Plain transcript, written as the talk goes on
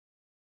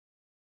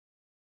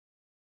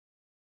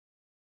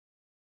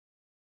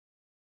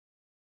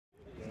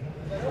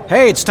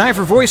Hey, it's time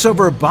for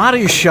VoiceOver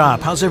Body Shop.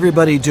 How's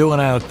everybody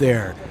doing out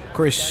there? Of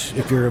course,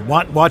 if you're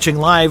watching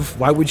live,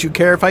 why would you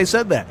care if I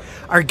said that?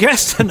 Our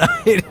guest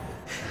tonight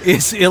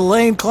is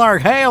Elaine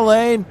Clark. Hey,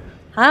 Elaine.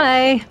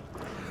 Hi.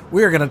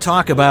 We are going to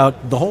talk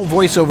about the whole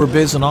voiceover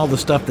biz and all the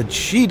stuff that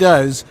she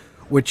does,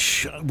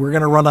 which we're going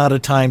to run out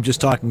of time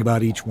just talking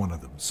about each one of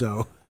them.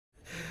 So,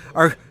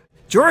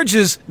 George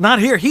is not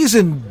here. He's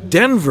in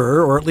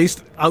Denver, or at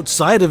least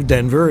outside of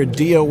Denver, at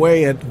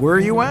DOA. Where are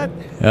you at?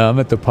 I'm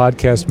at the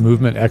Podcast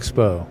Movement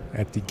Expo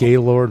at the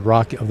Gaylord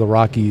of the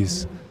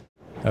Rockies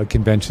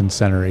Convention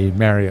Center, a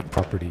Marriott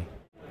property.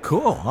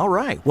 Cool. All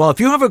right. Well, if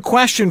you have a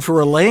question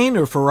for Elaine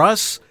or for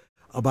us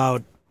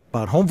about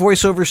home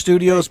voiceover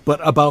studios,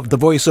 but about the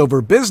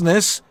voiceover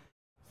business,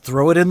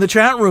 throw it in the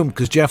chat room,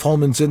 because Jeff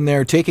Holman's in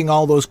there taking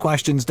all those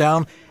questions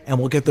down, and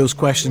we'll get those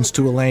questions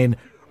to Elaine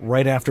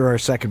right after our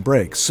second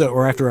break,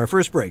 or after our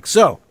first break.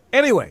 So,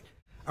 anyway,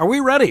 are we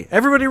ready?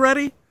 Everybody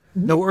ready?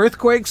 No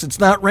earthquakes?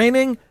 It's not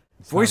raining?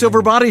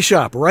 VoiceOver Body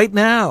Shop right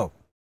now.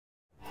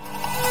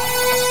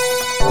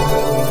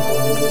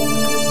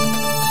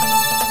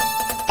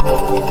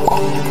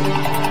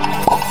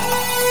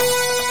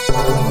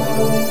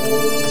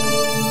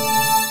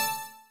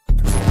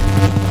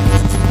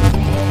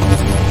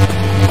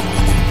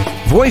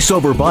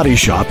 VoiceOver Body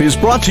Shop is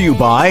brought to you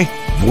by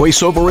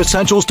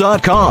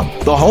VoiceOverEssentials.com,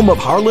 the home of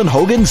Harlan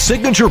Hogan's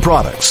signature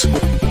products.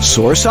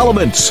 Source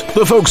Elements,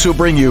 the folks who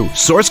bring you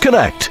Source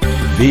Connect.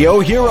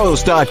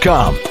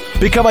 VOHeroes.com,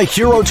 become a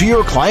hero to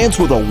your clients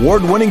with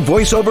award-winning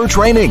voiceover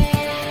training.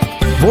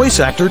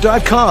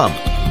 VoiceActor.com,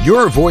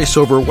 your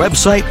voiceover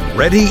website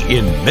ready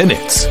in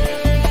minutes.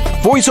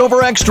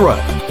 VoiceOver Extra,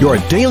 your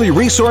daily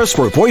resource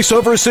for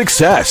voiceover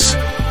success.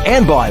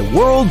 And by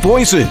World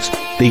Voices,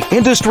 the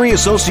Industry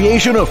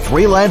Association of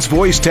Freelance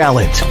Voice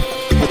Talent.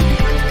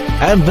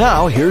 And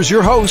now, here's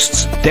your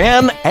hosts,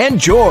 Dan and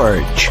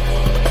George.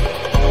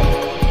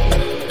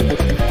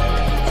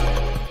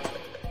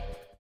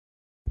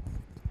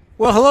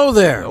 Well, hello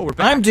there.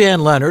 I'm Dan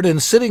Leonard,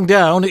 and sitting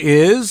down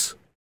is...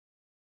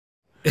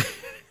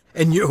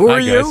 and who are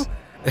you?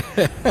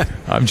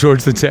 I'm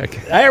George the Tech.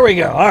 There we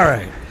go. All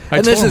right.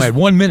 I told him I had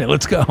 1 minute.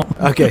 Let's go.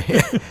 Okay.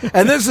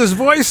 And this is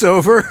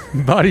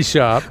VoiceOver Body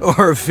Shop.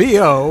 Or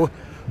VOBS.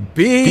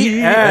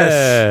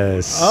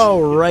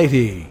 All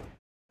righty.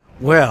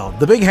 Well,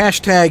 the big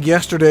hashtag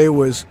yesterday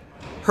was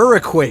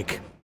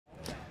Hurricane.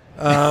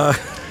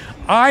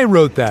 I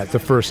wrote that the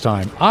first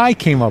time. I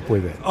came up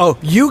with it. Oh,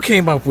 you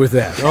came up with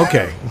that.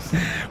 Okay.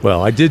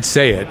 Well, I did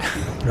say it.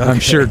 Okay. I'm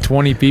sure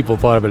 20 people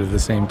thought of it at the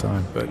same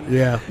time. But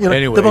yeah.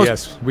 Anyway,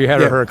 yes, we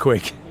had a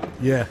hurricane.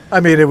 Yeah. I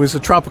mean, it was a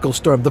tropical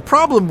storm. The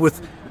problem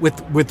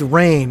with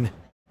rain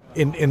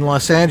in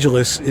Los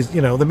Angeles is,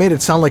 they made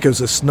it sound like it was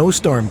a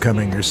snowstorm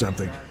coming or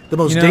something. The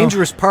most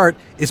dangerous part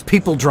is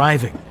people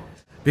driving,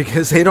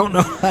 because they don't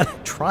know how to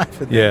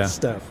drive in that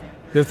stuff.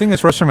 The thing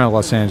that's frustrating about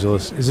Los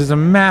Angeles is it's a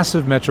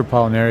massive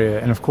metropolitan area,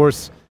 and of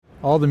course,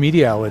 all the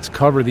media outlets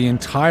cover the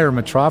entire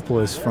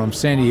metropolis from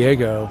San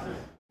Diego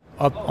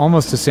up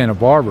almost to Santa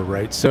Barbara,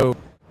 right? So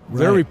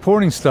they're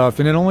reporting stuff,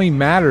 and it only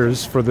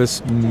matters for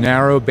this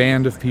narrow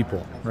band of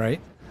people, right?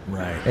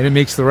 Right. And it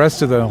makes the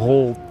rest of the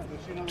whole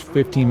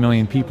 15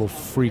 million people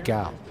freak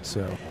out.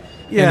 So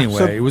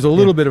anyway, it was a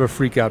little bit of a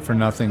freak out for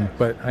nothing,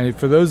 but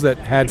for those that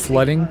had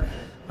flooding,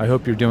 I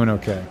hope you're doing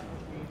okay.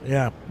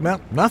 Yeah,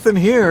 well, nothing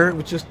here. It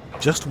was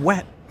just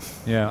wet.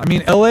 Yeah, I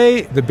mean,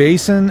 LA, the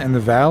basin and the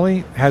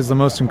valley has the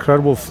most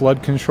incredible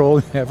flood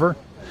control ever.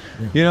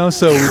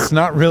 So it's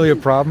not really a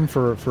problem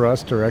for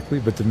us directly,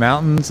 but the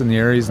mountains and the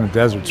areas in the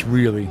deserts,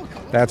 really,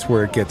 that's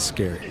where it gets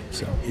scary.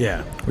 So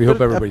we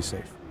hope everybody's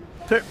safe.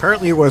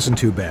 Apparently it wasn't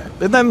too bad.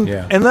 And then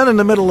in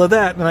the middle of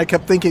that, and I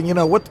kept thinking,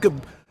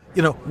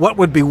 what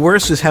would be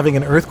worse is having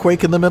an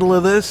earthquake in the middle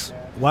of this.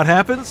 What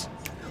happens?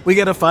 We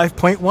get a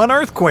 5.1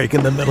 earthquake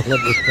in the middle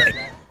of the thing.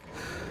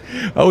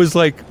 I was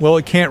like, well,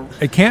 we can't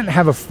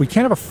have a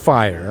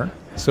fire,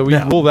 so we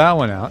rule that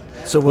one out.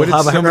 So we'll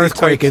have an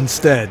earthquake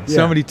instead.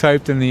 Somebody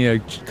typed in the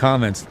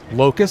comments,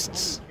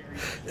 locusts?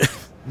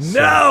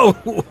 No!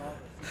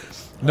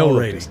 No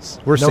locusts.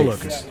 We're safe. No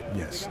locusts,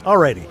 yes. All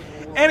righty.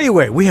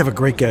 Anyway, we have a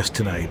great guest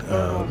tonight,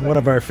 one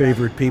of our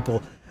favorite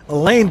people.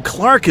 Elaine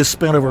Clark has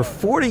spent over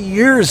 40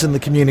 years in the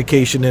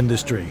communication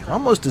industry,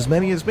 almost as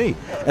many as me,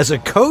 as a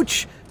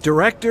coach,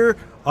 director,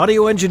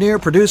 audio engineer,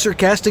 producer,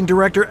 casting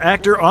director,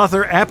 actor,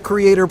 author, app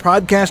creator,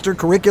 podcaster,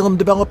 curriculum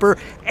developer,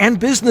 and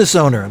business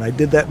owner. And I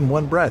did that in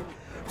one breath.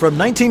 From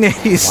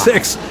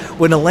 1986,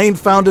 when Elaine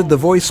founded The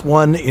Voice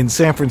One in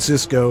San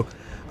Francisco,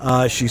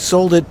 she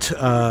sold it,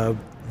 the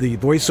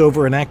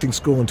voiceover and acting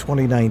school, in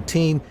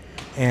 2019.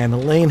 And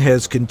Elaine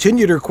has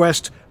continued her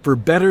quest for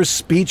better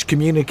speech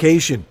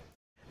communication.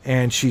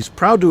 And she's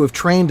proud to have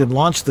trained and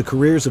launched the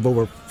careers of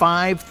over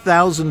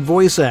 5,000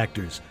 voice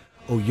actors.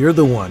 Oh, you're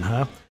the one,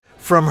 huh?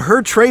 From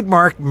her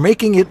trademark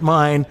Making It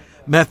M.I.N.E.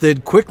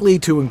 method quickly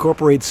to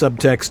incorporate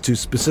subtext to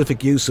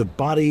specific use of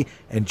body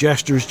and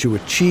gestures to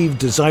achieve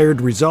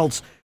desired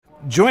results.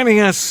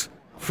 Joining us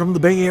from the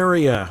Bay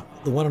Area,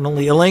 the one and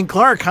only Elaine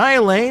Clark. Hi,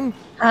 Elaine.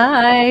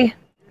 Hi.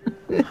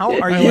 How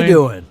are you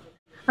doing?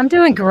 I'm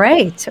doing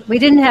great. We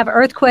didn't have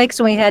earthquakes,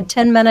 and we had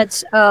 10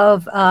 minutes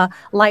of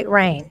light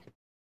rain.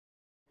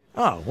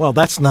 Oh, well,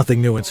 that's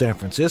nothing new in San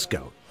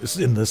Francisco. It's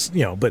in this,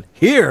 but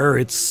here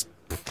it's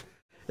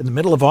in the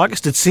middle of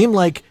August. It seemed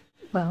like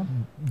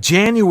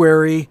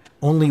January,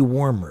 only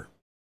warmer.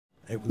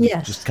 It was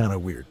just kind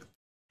of weird.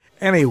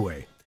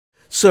 Anyway,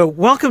 so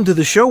welcome to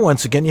the show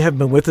once again. You haven't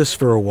been with us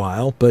for a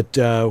while, but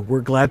we're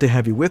glad to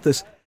have you with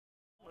us.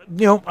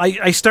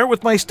 I start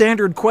with my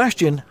standard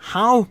question.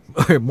 How,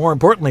 or more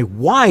importantly,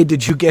 why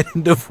did you get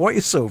into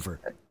voiceover?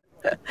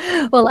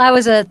 Well, I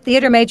was a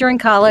theater major in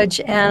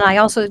college, and I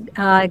also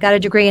got a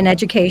degree in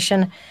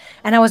education.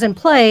 And I was in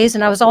plays,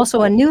 and I was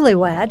also a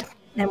newlywed,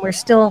 and we're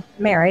still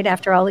married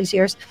after all these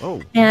years.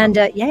 Oh, and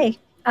yay!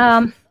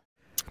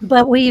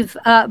 But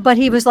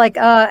he was like,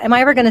 "Am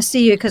I ever going to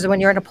see you? Because when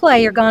you're in a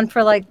play, you're gone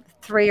for like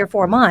 3 or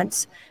 4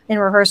 months in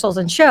rehearsals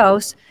and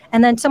shows."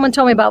 And then someone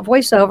told me about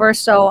voiceover,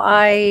 so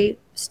I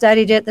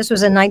studied it. This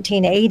was in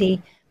 1980,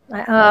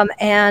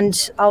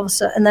 and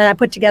then I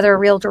put together a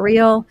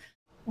reel-to-reel.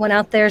 Went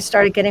out there,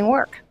 started getting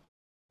work.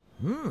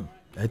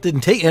 It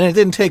didn't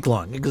take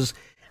long, because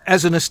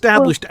as an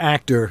established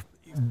actor,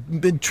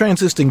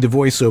 transitioning to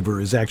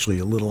voiceover is actually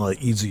a little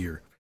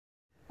easier.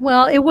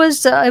 Well, it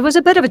was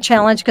a bit of a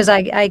challenge because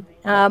I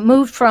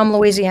moved from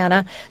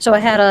Louisiana, so I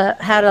had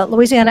a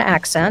Louisiana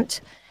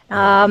accent,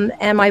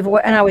 and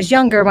I was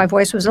younger. My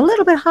voice was a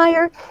little bit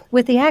higher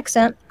with the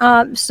accent,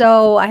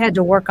 so I had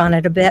to work on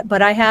it a bit.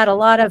 But I had a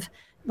lot of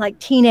like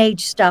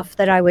teenage stuff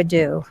that I would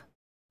do,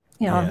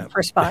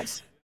 for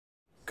spots.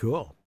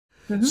 Cool.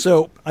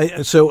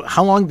 Mm-hmm. So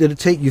how long did it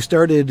take? You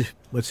started,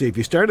 let's see, if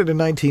you started in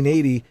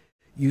 1980,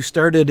 you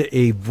started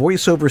a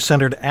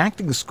voiceover-centered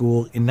acting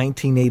school in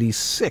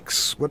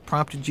 1986. What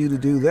prompted you to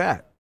do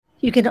that?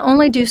 You can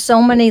only do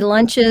so many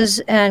lunches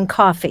and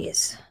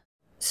coffees.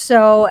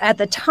 So at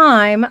the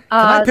time... Can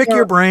I pick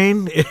your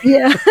brain?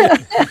 Yeah,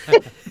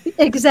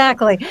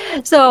 exactly.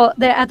 So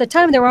at the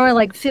time, there were only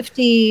like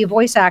 50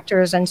 voice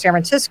actors in San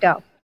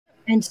Francisco.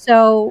 And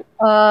so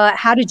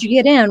how did you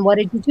get in? What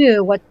did you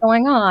do? What's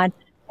going on?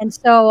 And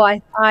so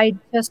I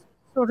just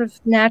sort of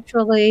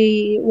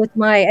naturally, with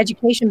my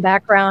education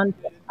background,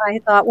 I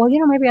thought, well,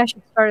 maybe I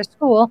should start a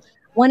school.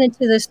 Went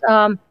into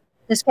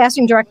this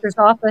casting director's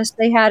office.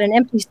 They had an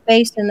empty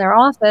space in their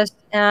office,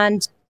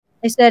 and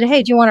they said,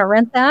 "Hey, do you want to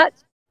rent that?"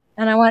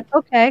 And I went,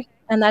 "Okay."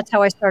 And that's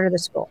how I started the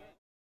school.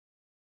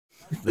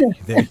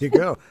 There you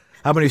go.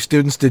 How many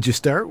students did you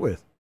start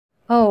with?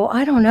 Oh,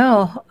 I don't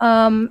know.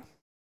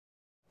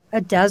 A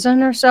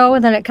dozen or so,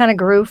 and then it kind of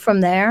grew from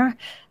there,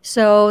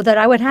 so that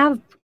I would have,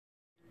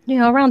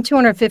 around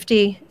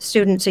 250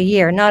 students a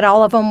year. Not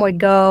all of them would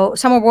go.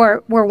 Some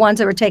were ones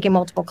that were taking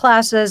multiple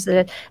classes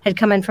that had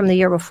come in from the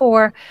year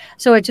before.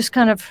 So it just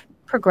kind of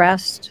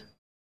progressed.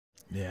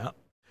 Yeah.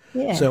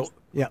 Yeah. So,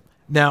 yeah.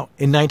 Now,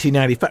 in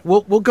 1995,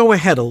 we'll go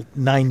ahead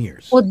 9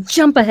 years. We'll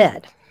jump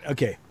ahead.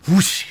 Okay.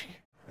 Whoosh.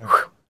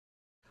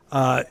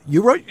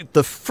 You wrote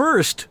the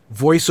first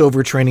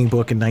voiceover training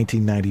book in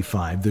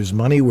 1995, There's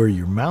Money Where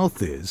Your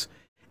Mouth Is,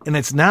 and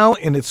it's now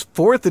in its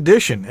 4th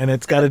edition, and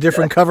it's got a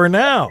different cover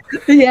now.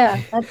 Yeah,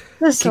 that's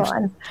this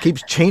one.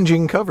 Keeps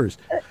changing covers.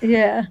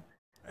 Yeah.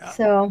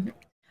 So,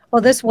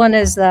 well, this one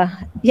is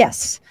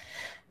yes.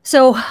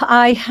 So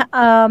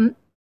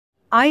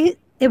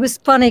it was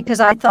funny because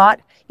I thought,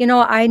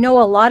 I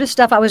know a lot of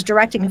stuff. I was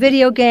directing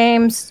video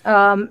games,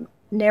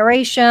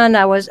 narration.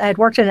 I had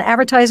worked in an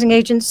advertising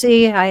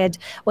agency.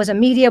 Was a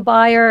media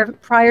buyer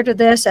prior to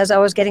this as I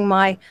was getting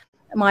my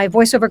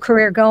voiceover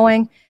career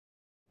going.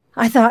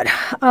 I thought,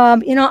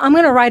 I'm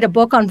going to write a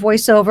book on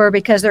voiceover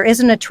because there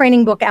isn't a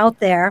training book out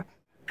there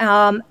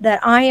that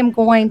I am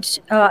going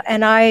to,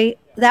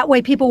 that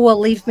way people will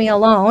leave me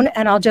alone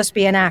and I'll just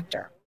be an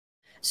actor.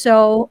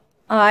 So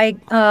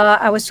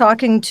I was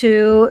talking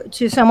to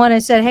someone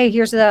and said, hey,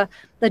 here's the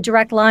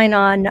direct line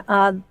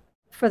on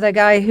for the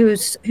guy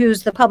who's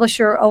the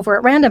publisher over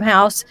at Random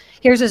House.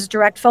 Here's his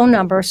direct phone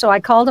number. So I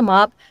called him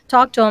up,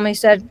 talked to him. He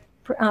said,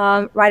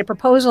 write a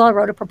proposal. I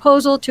wrote a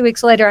proposal. 2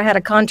 weeks later, I had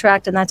a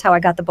contract, and that's how I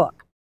got the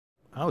book.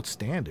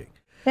 Outstanding.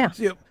 Yeah.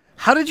 So,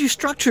 how did you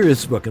structure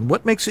this book, and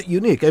what makes it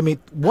unique? I mean,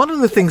 one of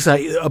the things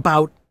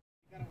about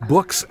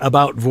books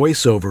about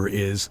voiceover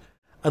is,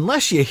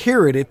 unless you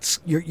hear it,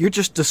 you're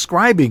just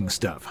describing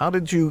stuff. How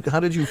did you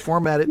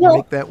format it and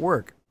make that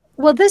work?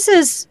 Well, this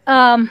is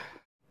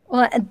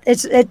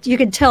you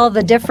can tell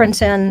the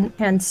difference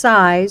in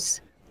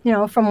size,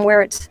 from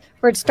where it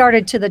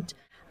started to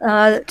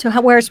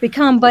where it's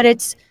become.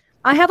 But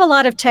I have a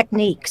lot of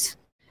techniques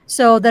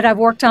that I've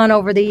worked on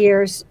over the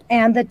years,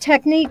 and the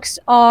techniques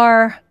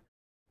are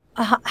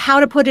how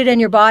to put it in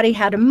your body,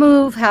 how to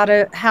move, how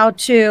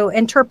to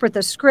interpret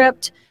the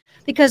script.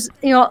 Because,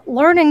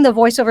 learning the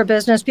voiceover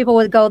business, people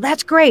would go,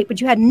 that's great,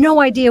 but you had no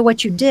idea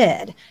what you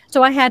did.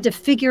 So I had to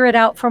figure it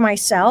out for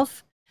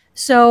myself.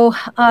 So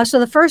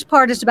the first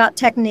part is about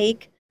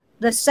technique.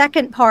 The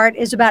second part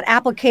is about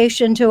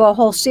application to a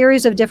whole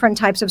series of different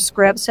types of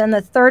scripts. And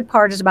the third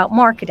part is about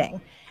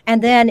marketing.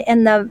 And then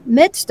in the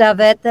midst of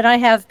it, that I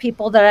have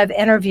people that I've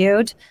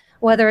interviewed,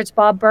 whether it's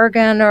Bob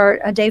Bergen or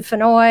Dave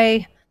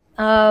Fennoy,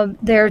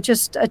 There are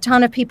just a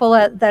ton of people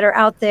that are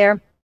out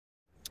there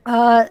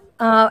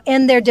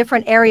in their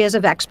different areas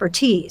of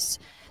expertise,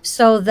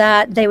 so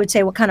that they would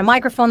say what kind of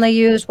microphone they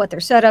use, what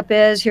their setup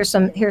is. Here's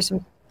some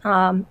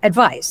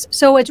advice.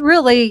 So it's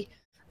really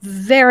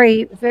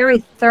very, very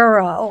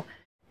thorough.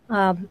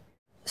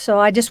 So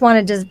I just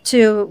wanted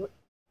to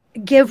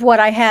give what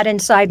I had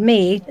inside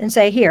me and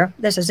say, here,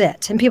 this is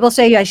it. And people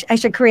say I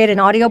should create an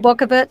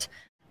audiobook of it.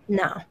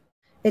 No,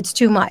 it's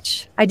too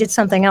much. I did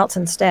something else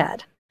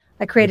instead.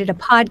 I created a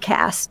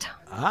podcast.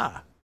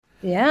 Ah.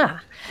 Yeah.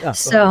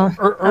 So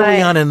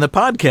early on in the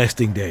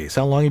podcasting days,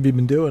 how long have you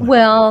been doing it?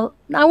 Well,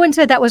 I wouldn't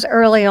say that was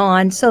early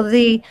on. So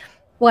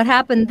what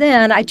happened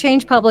then, I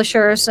changed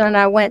publishers and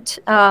I went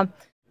to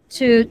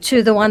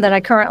the one that I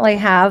currently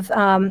have.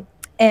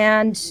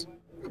 And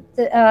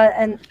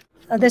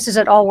this is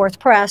at Allworth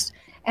Press.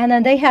 And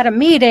then they had a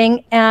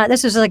meeting,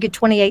 this is like in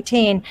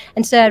 2018,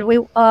 and said,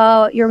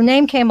 your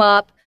name came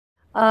up,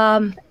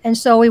 and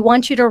so we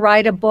want you to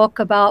write a book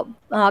about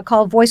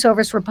called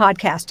Voiceovers for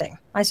Podcasting.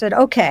 I said,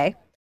 okay.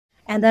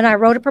 And then I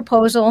wrote a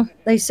proposal.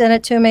 They sent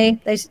it to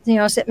me. They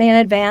sent me in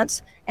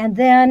advance. And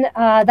then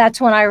that's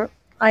when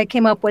I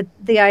came up with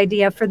the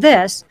idea for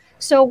this.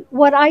 So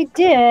what I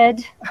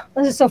did,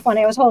 this is so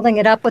funny. I was holding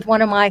it up with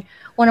one of my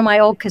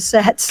old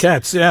cassettes.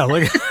 Cats, yeah.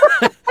 Look.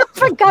 I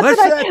forgot that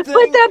I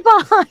put that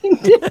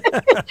behind.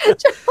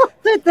 Just hold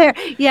it there.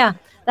 Yeah,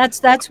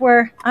 that's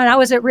where, and I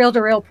was at Reel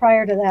to Reel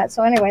prior to that.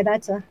 So anyway,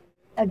 that's a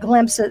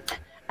glimpse at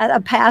a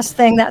past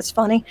thing. That's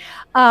funny.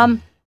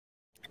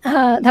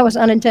 That was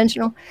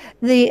unintentional.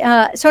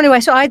 So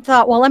anyway, so I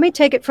thought, well, let me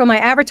take it from my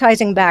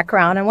advertising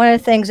background. And one of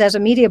the things as a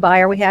media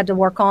buyer, we had to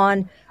work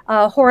on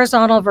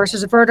horizontal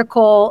versus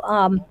vertical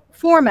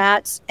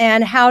formats,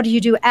 and how do you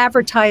do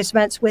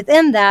advertisements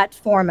within that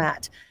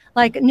format.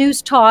 Like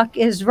news talk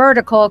is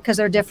vertical because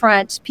they're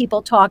different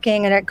people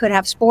talking, and it could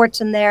have sports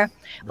in there.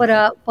 But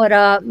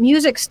a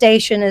music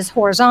station is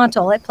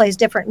horizontal. It plays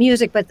different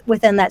music, but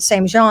within that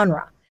same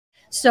genre.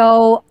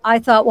 So I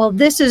thought, well,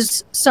 this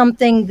is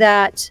something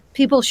that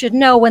people should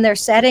know when they're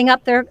setting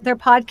up their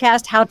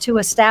podcast, how to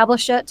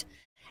establish it.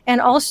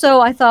 And also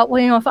I thought,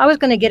 well, if I was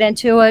going to get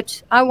into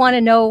it, I want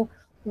to know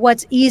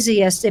what's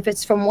easiest, if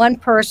it's from one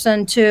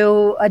person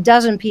to a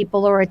dozen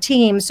people or a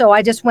team. So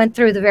I just went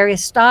through the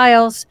various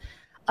styles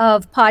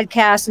of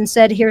podcasts and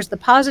said, here's the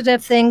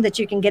positive thing that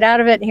you can get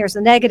out of it, and here's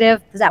the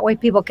negative. That way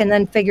people can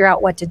then figure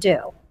out what to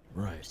do.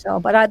 Right.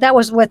 So, but that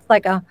was with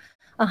like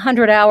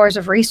 100 hours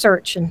of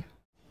research and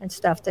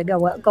stuff to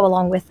go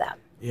along with that.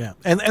 Yeah.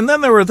 And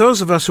then there were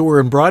those of us who were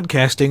in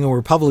broadcasting or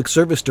were public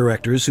service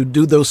directors who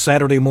do those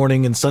Saturday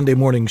morning and Sunday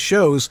morning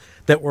shows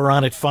that were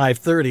on at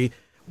 5:30,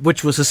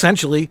 which was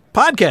essentially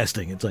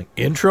podcasting. It's like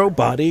intro,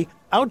 body,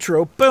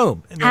 outro,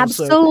 boom.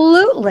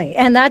 Absolutely.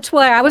 And that's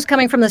why I was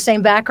coming from the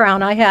same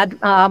background. I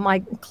had my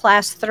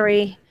class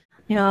 3,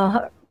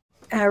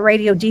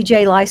 radio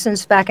DJ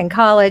license back in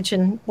college,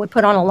 and would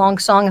put on a long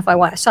song if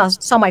I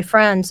saw my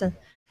friends and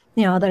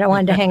that I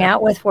wanted to hang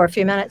out with for a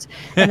few minutes,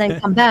 and then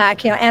come back.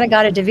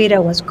 Anagata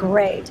DeVito was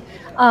great.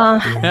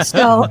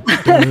 So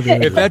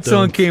if that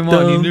song came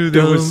on, you knew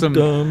there was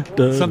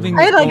something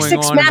I had like going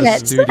 6 on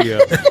minutes. in the studio.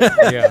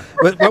 Yeah.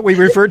 What we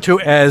refer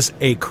to as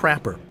a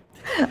crapper.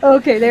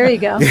 Okay, there you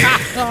go.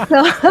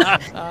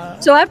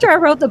 So after I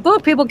wrote the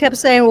book, people kept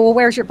saying, well,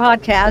 where's your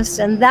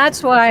podcast? And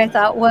that's why I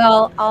thought,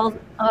 well,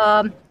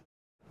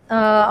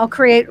 I'll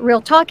create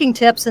real talking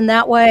tips, and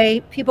that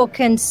way people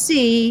can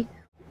see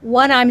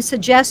what I'm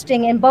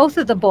suggesting in both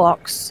of the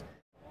books,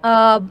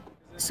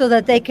 so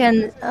that they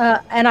can,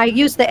 and I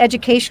use the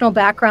educational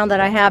background that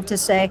I have to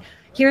say,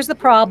 here's the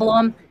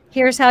problem,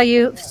 here's how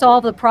you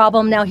solve the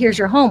problem, now here's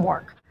your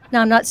homework.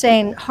 Now, I'm not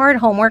saying hard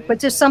homework, but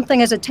just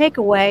something as a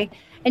takeaway.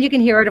 And you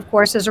can hear it, of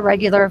course, as a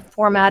regular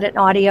format in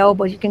audio,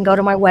 but you can go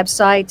to my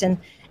website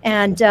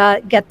and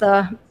get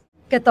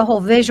the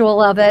whole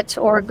visual of it,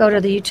 or go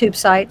to the YouTube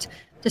site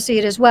to see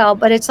it as well.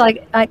 But it's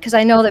like, because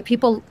I know that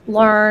people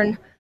learn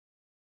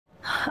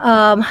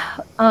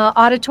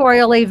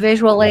auditorially,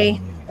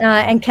 visually,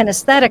 and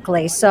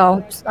kinesthetically.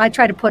 So I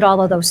try to put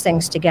all of those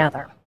things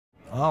together.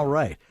 All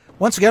right.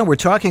 Once again, we're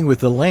talking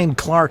with Elaine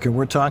Clark, and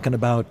we're talking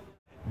about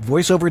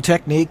voiceover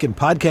technique and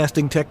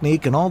podcasting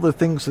technique and all the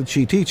things that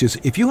she teaches.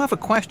 If you have a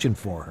question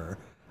for her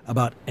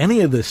about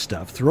any of this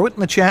stuff, throw it in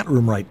the chat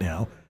room right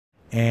now,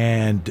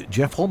 and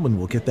Jeff Holman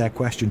will get that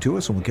question to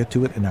us, and we'll get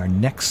to it in our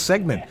next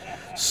segment.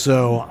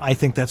 So I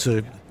think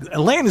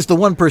Elaine is the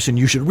one person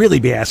you should really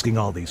be asking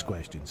all these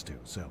questions to.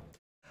 So,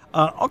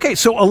 okay,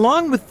 so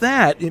along with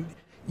that,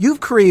 you've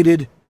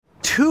created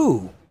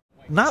 2,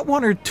 not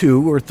 1 or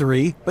 2 or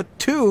 3, but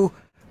 2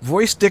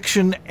 voice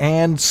diction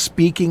and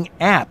speaking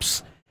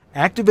apps.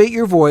 Activate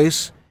your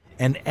voice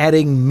and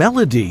adding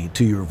melody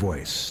to your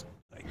voice.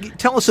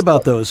 Tell us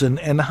about those and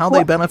how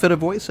they benefit a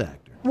voice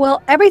actor.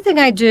 Well, everything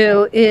I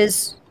do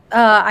is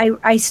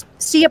I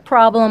see a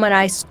problem and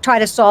I try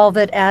to solve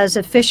it as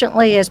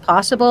efficiently as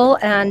possible.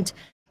 And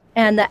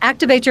And the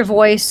Activate Your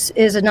Voice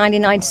is a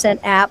 99-cent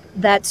app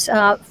that's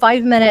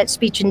 5-minute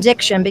speech and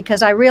diction,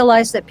 because I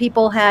realized that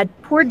people had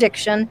poor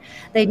diction.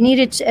 They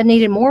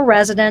needed more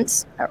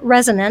resonance,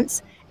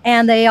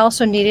 and they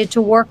also needed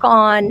to work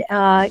on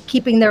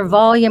keeping their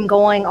volume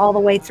going all the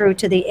way through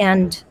to the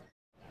end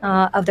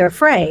of their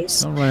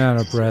phrase. Don't run out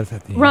of breath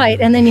at the end. Right,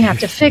 and then you have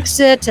to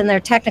fix it, and there are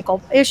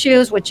technical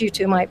issues, which you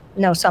two might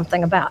know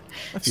something about.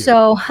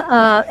 So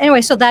anyway,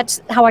 so that's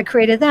how I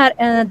created that.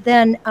 And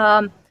then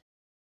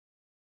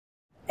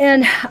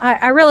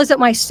I realized that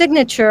my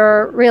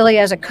signature really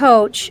as a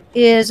coach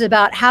is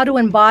about how to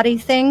embody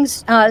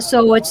things.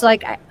 So it's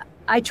like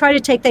I try to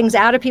take things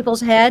out of people's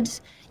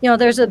heads. You know,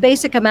 there's a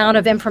basic amount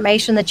of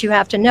information that you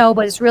have to know,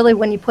 but it's really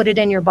when you put it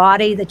in your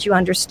body that you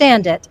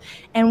understand it.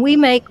 And we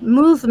make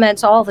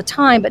movements all the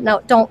time, but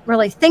don't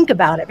really think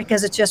about it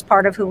because it's just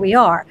part of who we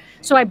are.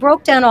 So I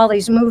broke down all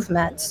these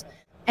movements,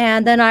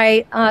 and then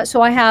I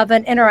have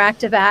an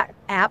interactive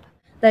app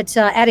that's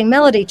adding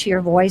melody to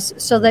your voice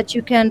so that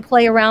you can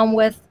play around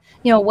with,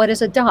 you know, what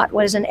is a dot?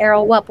 What is an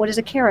arrow up? What is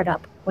a caret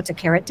up? What's a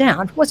caret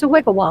down? What's a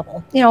wiggle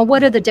wobble? You know,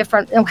 what are the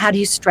different, how do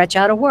you stretch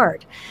out a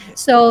word?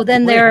 So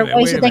then there are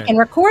ways that they can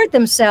record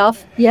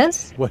themselves.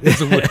 Yes? What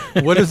is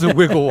a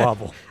wiggle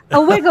wobble?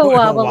 A wiggle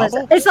wobble is,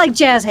 it's like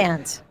jazz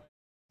hands.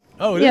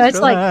 Oh, you know, it's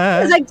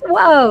like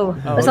whoa.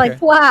 Oh, it's like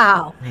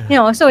wow. You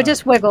know, so it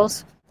just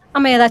wiggles. I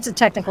mean, that's a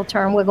technical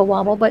term, wiggle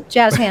wobble, but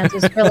jazz hands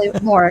is really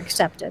more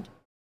accepted.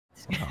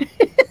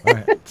 All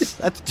right.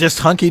 That's just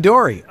hunky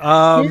dory.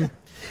 Yeah.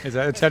 Is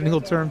that a technical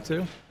term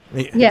too?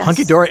 Yes.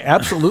 Hunky dory,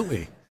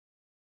 absolutely.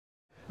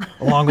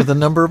 Along with a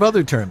number of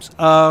other terms.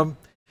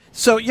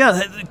 So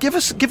yeah, give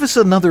us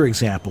another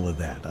example of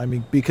that. I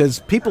mean, because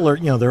people are,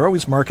 you know, they're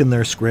always marking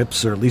their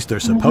scripts, or at least they're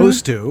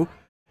supposed to.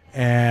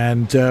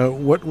 And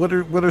what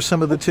are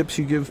some of the tips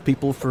you give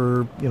people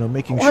for, you know,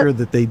 making sure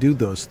that they do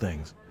those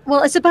things?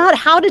 Well, it's about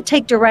how to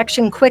take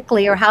direction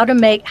quickly, or how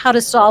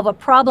to solve a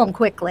problem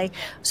quickly.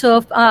 So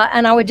if,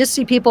 and I would just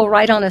see people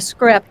write on a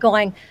script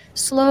going,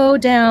 slow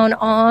down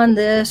on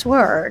this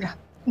word.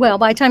 Well,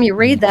 by the time you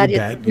read that,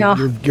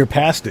 you're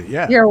past it.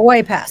 Yeah, you're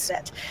way past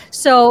it.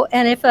 So,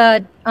 and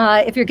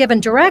if you're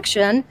given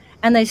direction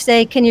and they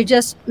say, can you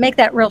just make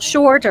that real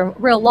short or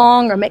real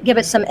long, or give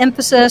it some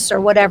emphasis or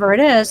whatever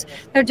it is,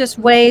 they're just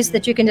ways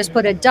that you can just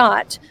put a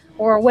dot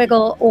or a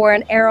wiggle or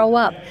an arrow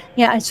up.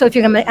 Yeah. So if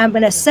I'm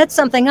going to set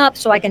something up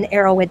so I can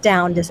arrow it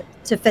down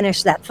to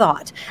finish that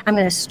thought. I'm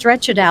going to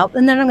stretch it out,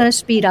 and then I'm going to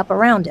speed up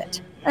around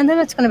it, and then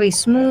it's going to be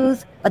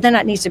smooth, but then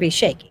it needs to be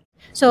shaky.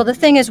 So the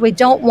thing is, we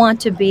don't want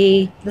to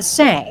be the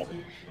same.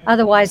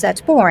 Otherwise,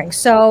 that's boring.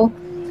 So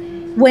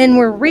when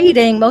we're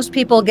reading, most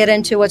people get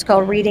into what's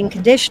called reading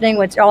conditioning,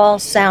 which all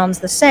sounds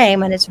the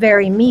same, and it's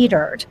very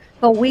metered.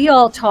 But we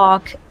all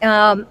talk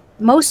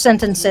most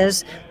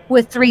sentences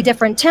with 3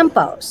 different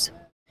tempos.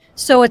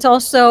 So it's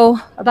also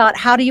about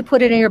how do you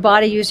put it in your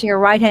body using your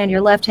right hand,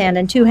 your left hand,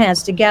 and 2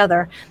 hands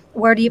together.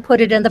 Where do you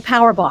put it in the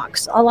power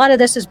box? A lot of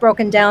this is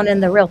broken down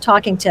in the Real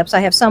Talking Tips. I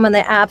have some in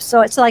the app.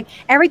 So it's like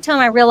every time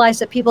I realized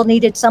that people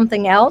needed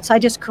something else, I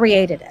just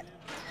created it.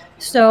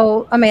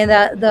 So, I mean,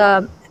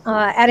 the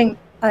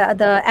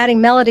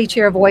adding melody to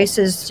your voice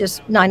is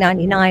just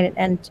 $9.99,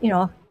 and, you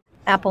know,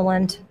 Apple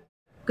and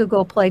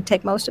Google Play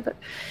take most of it.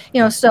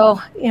 You know,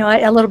 so, you know,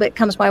 a little bit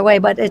comes my way,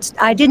 but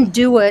I didn't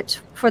do it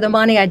for the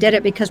money. I did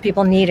it because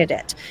people needed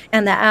it.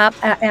 And the app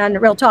and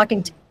Real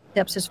Talking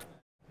Tips is,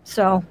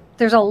 so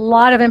there's a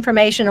lot of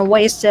information and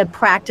ways to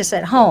practice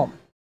at home.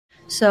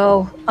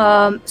 So,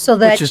 so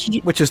that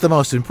which is the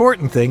most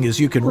important thing, is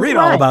you can read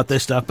all about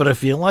this stuff, but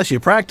unless you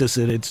practice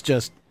it,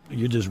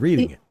 you're just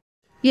reading it.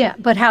 Yeah,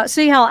 but how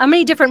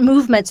many different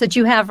movements that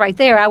you have right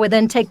there? I would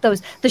then take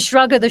the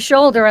shrug of the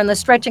shoulder and the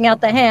stretching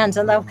out the hands,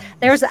 and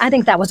I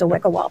think that was a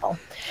wiggle wobble.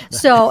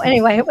 So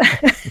anyway,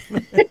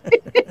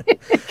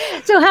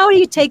 so how do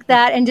you take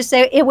that and just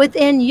say it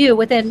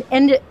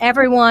within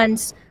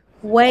everyone's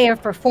way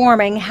of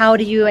performing? How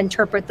do you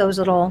interpret those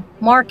little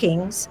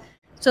markings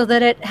so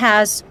that it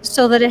has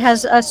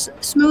a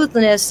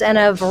smoothness and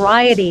a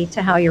variety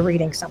to how you're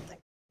reading something?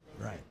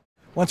 Right.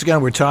 Once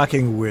again, we're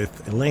talking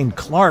with Elaine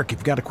Clark. If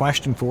you've got a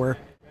question for her,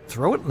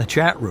 throw it in the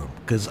chat room,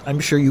 because I'm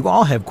sure you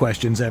all have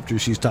questions after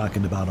she's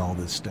talking about all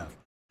this stuff.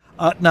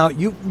 Now,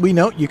 we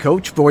know you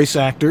coach voice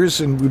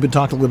actors, and we've been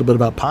talking a little bit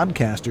about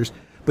podcasters,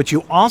 but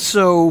you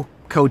also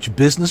coach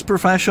business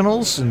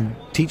professionals and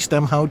teach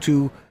them how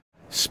to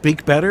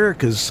speak better,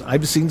 because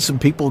I've seen some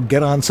people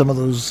get on some of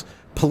those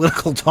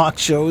political talk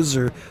shows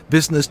or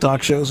business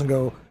talk shows and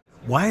go,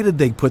 why did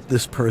they put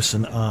this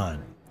person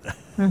on?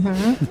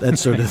 That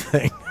sort of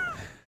thing.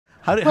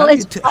 How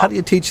do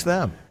you teach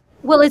them?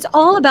 Well, it's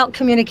all about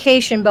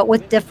communication, but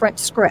with different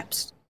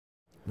scripts.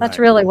 That's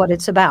really what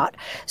it's about.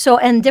 So,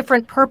 and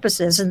different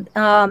purposes. And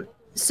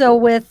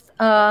if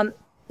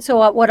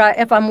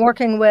I'm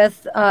working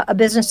with a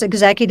business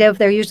executive,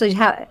 they're usually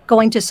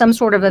going to some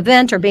sort of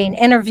event or being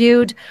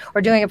interviewed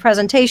or doing a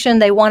presentation.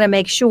 They want to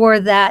make sure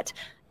that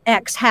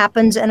X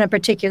happens in a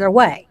particular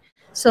way.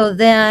 So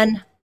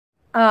then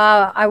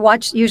I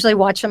usually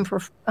watch them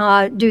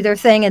do their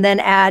thing, and then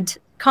add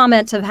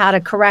comments of how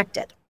to correct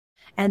it,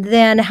 and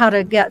then how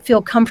to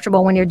feel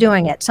comfortable when you're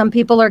doing it. Some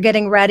people are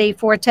getting ready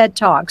for a TED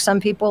Talk. Some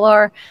people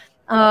are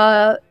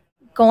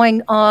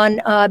going on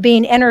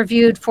being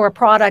interviewed for a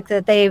product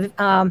that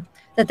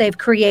they've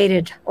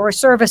created, or a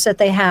service that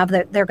they have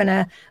that they're going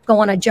to go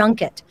on a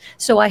junket.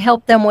 So I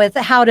help them with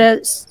how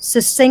to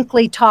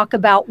succinctly talk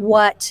about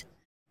what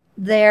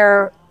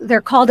their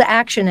call to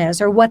action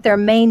is, or what their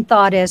main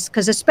thought is.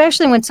 Because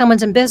especially when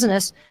someone's in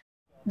business,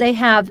 they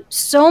have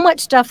so much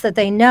stuff that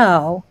they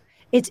know,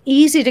 it's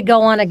easy to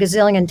go on a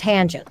gazillion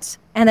tangents.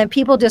 And then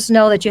people just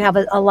know that you have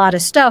a lot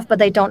of stuff, but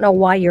they don't know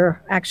why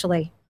you're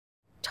actually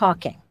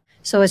talking.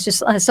 So it's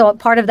just, so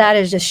part of that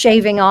is just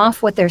shaving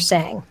off what they're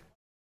saying.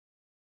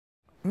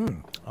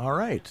 All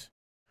right.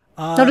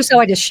 Notice how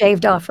I just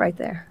shaved off right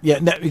there. Yeah.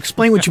 Now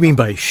explain what you mean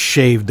by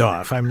shaved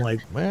off. I'm like,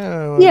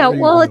 well. Yeah.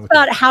 Well, it's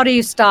about how do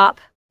you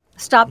stop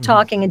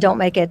talking and don't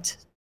make it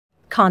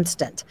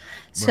constant.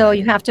 So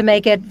you have to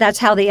make it. That's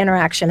how the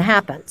interaction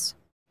happens.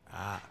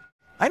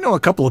 I know a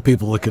couple of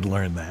people that could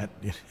learn that.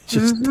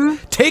 Just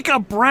take a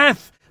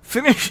breath.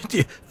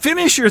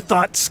 Finish your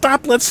thought.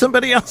 Stop. Let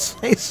somebody else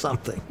say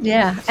something.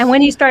 Yeah. And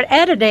when you start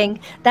editing,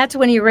 that's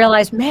when you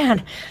realize,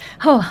 man,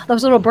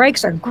 those little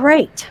breaks are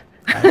great.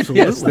 Absolutely.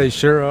 Yes, they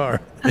sure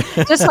are.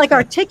 Just like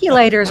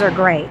articulators are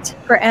great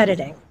for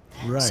editing.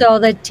 Right. So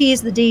the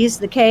T's, the D's,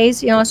 the K's,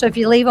 so if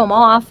you leave them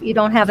off, you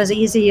don't have as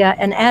easy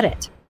an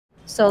edit.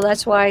 So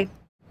that's why,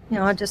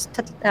 just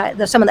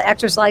some of the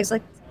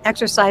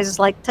exercises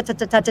like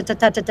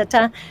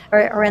ta-ta-ta-ta-ta-ta-ta-ta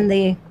are in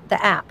the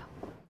app.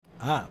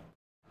 All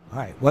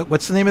right.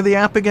 What's the name of the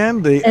app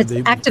again? It's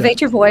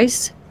Activate Your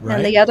Voice, right.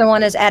 And the other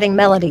one is Adding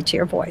Melody to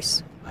Your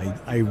Voice.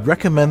 I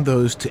recommend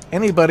those to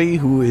anybody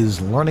who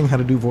is learning how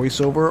to do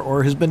voiceover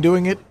or has been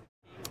doing it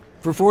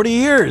for 40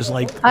 years,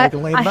 like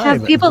Elaine and I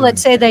have people that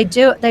say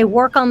they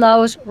work on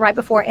those right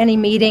before any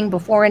meeting,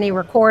 before any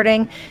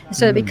recording,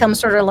 so it becomes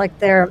sort of like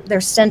their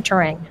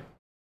centering.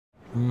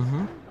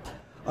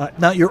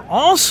 Now, you're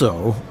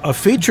also a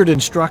featured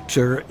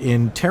instructor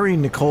in Terry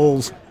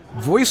Nicole's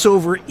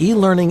VoiceOver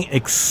e-learning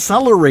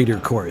accelerator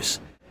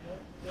course.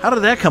 How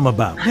did that come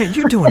about? Man,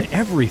 you're doing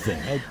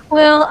everything.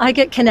 Well, I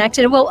get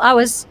connected. Well, I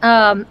was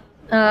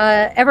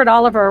Everett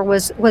Oliver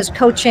was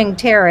coaching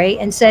Terry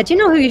and said, "You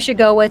know who you should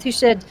go with? You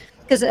should,"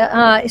 because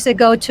he said,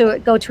 "Go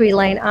to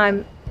Elaine.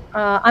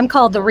 I'm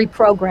called the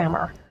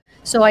reprogrammer."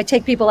 So I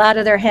take people out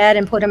of their head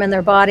and put them in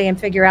their body and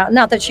figure out,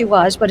 not that she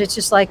was, but it's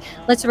just like,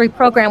 let's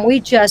reprogram.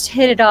 We just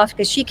hit it off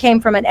because she came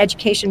from an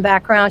education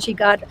background.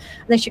 I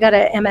think she got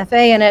an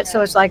MFA in it. So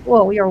it's like,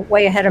 whoa, you're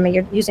way ahead of me.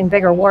 You're using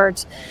bigger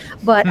words.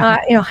 But,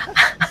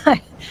 I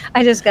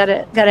just got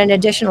an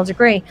additional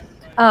degree.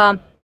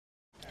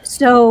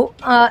 So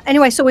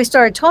we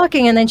started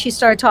talking, and then she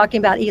started talking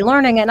about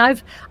e-learning, and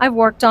I've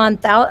worked on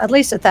at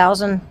least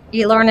 1,000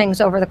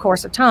 e-learnings over the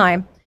course of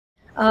time.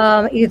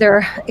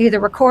 Either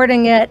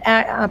recording it,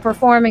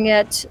 performing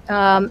it,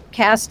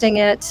 casting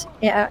it,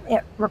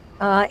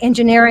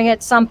 engineering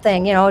it,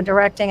 something,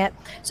 directing it.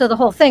 So the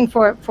whole thing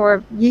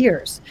for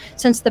years,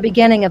 since the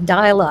beginning of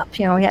dial-up.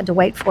 We had to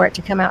wait for it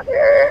to come out.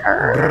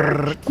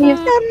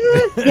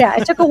 Yeah,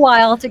 it took a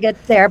while to get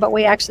there, but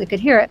we actually could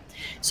hear it.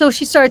 So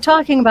she started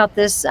talking about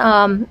this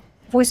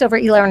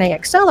voiceover e-learning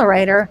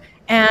accelerator,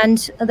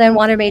 and then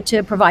wanted me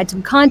to provide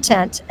some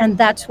content, and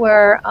that's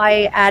where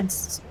I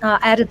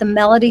added the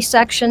melody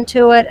section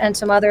to it and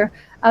some other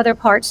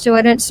parts to it.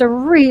 And it's a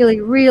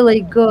really,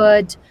 really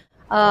good,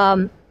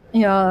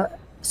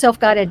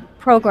 self-guided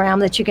program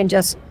that you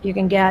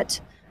can get.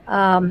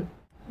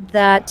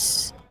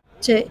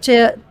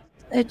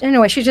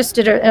 Anyway, she just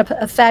did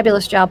a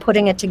fabulous job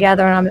putting it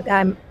together, and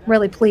I'm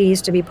really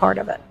pleased to be part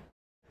of it.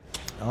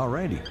 All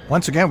righty.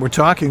 Once again, we're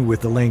talking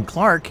with Elaine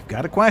Clark.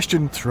 Got a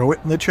question? Throw it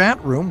in the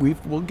chat room.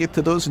 We'll get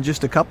to those in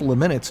just a couple of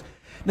minutes.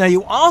 Now,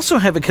 you also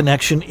have a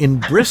connection in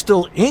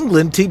Bristol,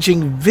 England,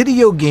 teaching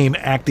video game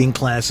acting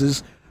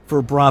classes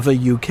for Brava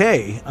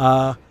UK.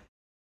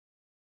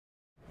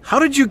 How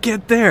did you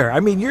get there? I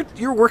mean,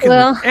 you're working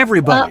with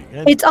everybody.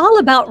 It's all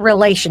about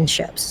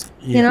relationships,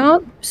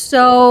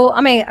 So,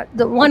 I mean,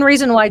 the one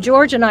reason why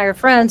George and I are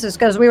friends is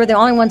because we were the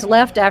only ones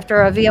left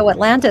after a VO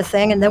Atlanta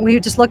thing, and then we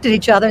just looked at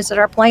each other and said,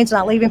 our plane's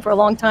not leaving for a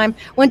long time,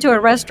 went to a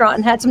restaurant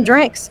and had some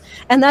drinks.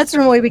 And that's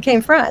when we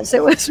became friends.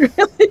 It was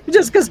really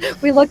just because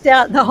we looked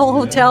out, the whole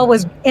hotel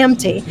was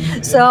empty.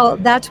 So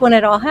that's when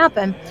it all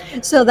happened.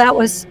 So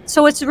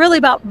it's really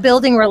about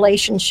building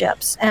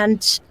relationships.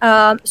 And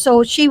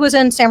so she was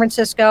in San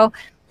Francisco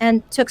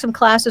and took some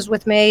classes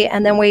with me,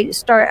 and then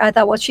I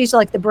thought, well, she's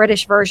like the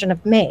British version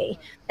of me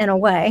in a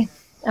way.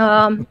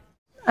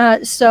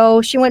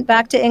 So she went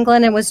back to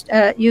England and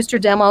used her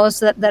demos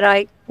that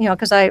I,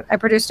 because I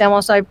produced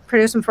demos, so I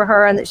produced them for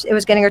her, and it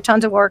was getting her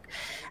tons of work.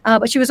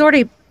 But she was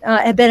already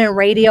had been in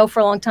radio for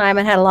a long time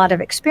and had a lot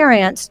of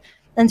experience.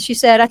 And she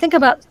said, I think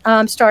about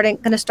going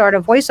to start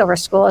a voiceover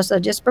school. So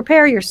just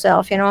prepare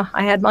yourself.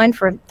 I had mine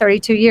for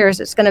 32 years.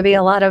 It's going to be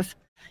a lot of,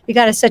 you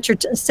got to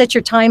set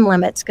your time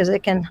limits because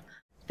it can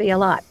be a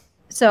lot.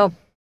 So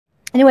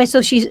anyway,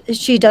 so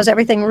she does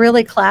everything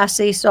really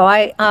classy. So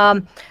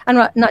I'm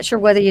not sure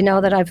whether you know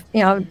that I've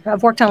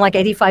worked on like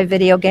 85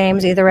 video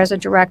games, either as a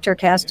director,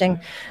 casting,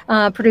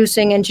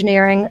 producing,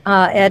 engineering,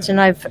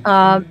 and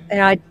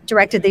I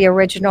directed the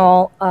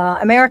original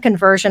American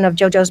version of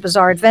JoJo's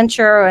Bizarre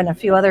Adventure and a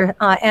few other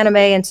anime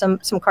and some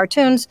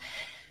cartoons.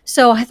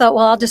 So I thought,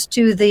 well, I'll just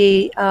do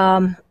the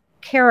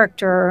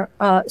character.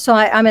 So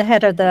I'm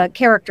ahead of the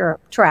character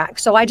track.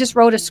 So I just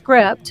wrote a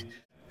script.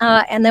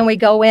 And then we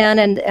go in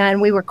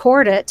and we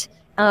record it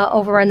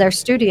over in their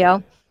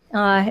studio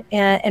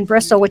in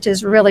Bristol, which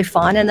is really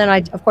fun. And then I,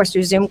 of course,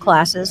 do Zoom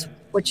classes,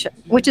 which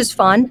is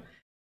fun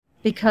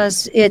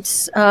because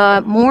it's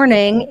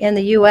morning in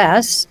the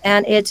U.S.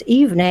 and it's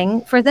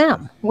evening for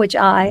them, which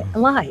I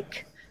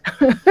like.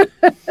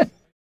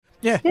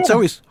 Yeah, it's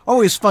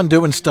always fun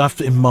doing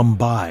stuff in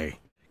Mumbai.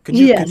 Can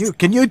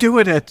you do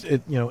it at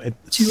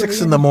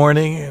 6 in the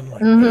morning? And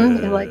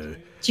like,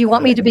 do you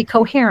want me to be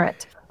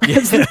coherent?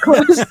 Yes, of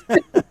course.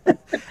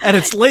 And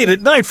it's late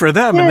at night for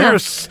them, and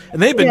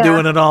they've been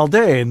doing it all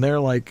day, and they're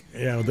like,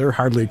 they're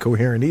hardly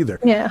coherent either.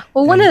 Yeah.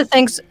 Well, one of the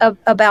things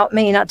about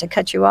me, not to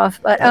cut you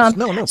off, but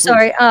no,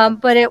 sorry,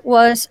 but it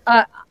was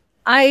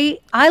I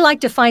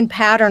like to find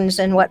patterns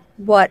in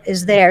what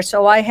is there.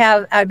 So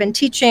I've been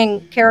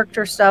teaching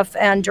character stuff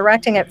and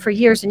directing it for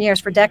years and years,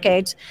 for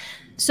decades.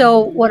 So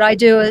what I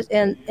do is,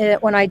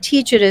 when I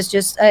teach it, is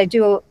just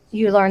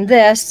you learn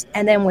this,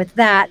 and then with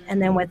that,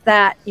 and then with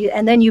that,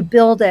 and then you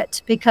build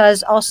it.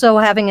 Because also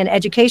having an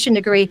education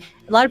degree,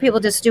 a lot of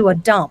people just do a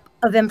dump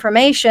of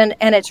information,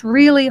 and it's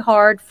really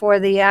hard for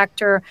the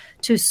actor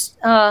to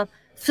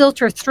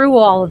filter through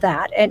all of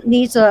that. It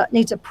needs a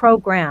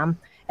program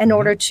in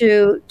order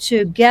to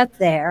get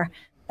there.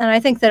 And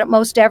I think that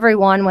most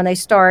everyone, when they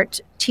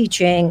start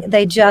teaching,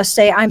 they just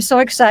say, "I'm so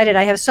excited!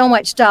 I have so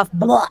much stuff,"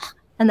 blah,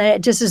 and then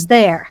it just is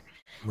there.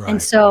 Right.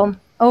 And so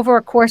over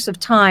a course of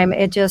time,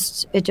 it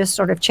just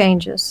sort of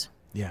changes.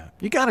 Yeah,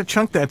 you got to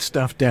chunk that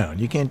stuff down.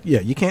 You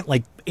can't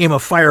like aim a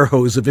fire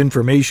hose of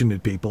information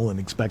at people and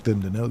expect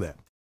them to know that.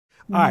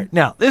 All right,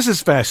 now this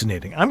is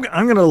fascinating. I'm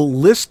going to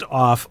list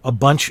off a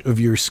bunch of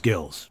your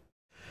skills,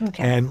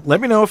 and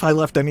let me know if I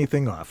left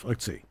anything off.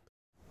 Let's see: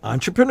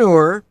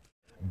 entrepreneur,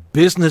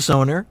 business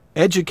owner,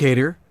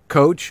 educator,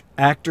 coach,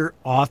 actor,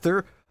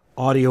 author,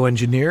 audio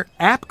engineer,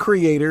 app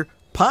creator,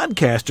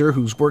 podcaster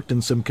who's worked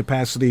in some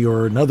capacity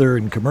or another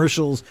in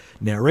commercials,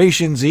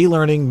 narrations,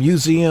 e-learning,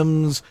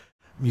 museums,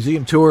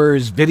 museum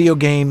tours, video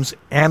games,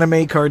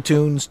 anime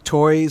cartoons,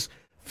 toys,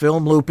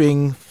 film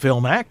looping,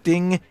 film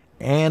acting,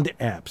 and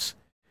apps.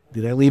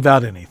 Did I leave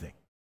out anything?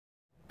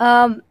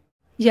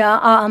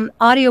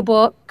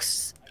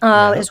 Audiobooks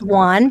is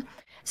one.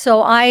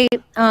 So I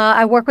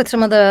work with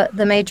some of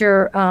the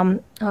major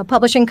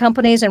publishing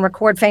companies and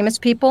record famous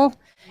people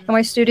in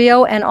my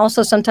studio, and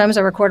also sometimes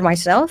I record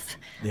myself.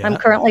 Yeah. I'm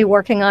currently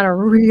working on a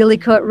really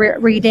cool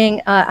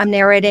reading. I'm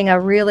narrating a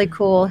really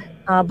cool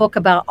book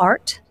about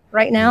art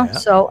right now. Yeah.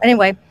 So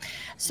anyway,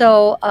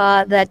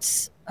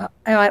 that's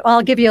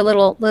I'll give you a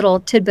little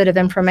tidbit of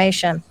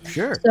information.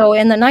 Sure. So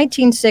in the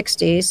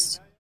 1960s,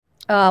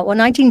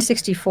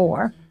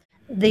 1964,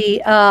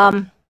 they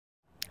had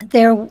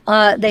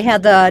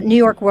the New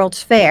York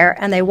World's Fair,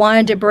 and they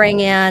wanted to bring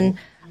in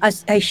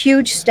a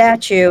huge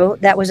statue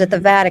that was at the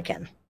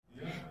Vatican.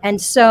 And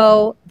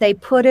so they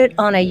put it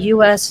on a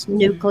U.S.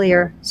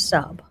 nuclear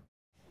sub.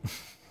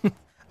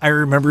 I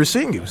remember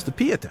seeing it. It was the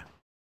Pieta.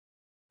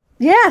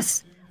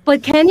 Yes.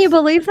 But can you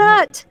believe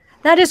that?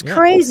 That is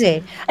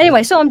crazy.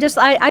 Anyway, so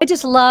I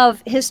just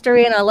love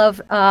history, and I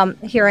love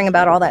hearing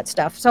about all that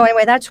stuff. So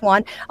anyway, that's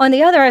one. On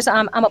the other is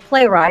I'm a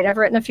playwright. I've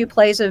written a few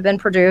plays that have been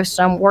produced.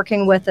 I'm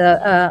working with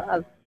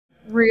a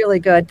really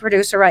good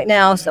producer right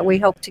now, so we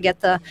hope to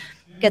get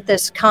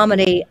this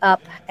comedy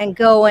up and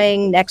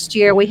going next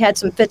year. We had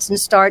some fits and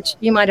starts.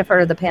 You might have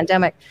heard of the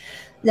pandemic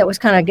that was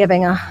kind of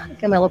giving a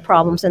little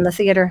problems in the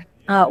theater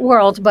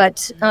world.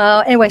 But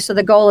anyway, so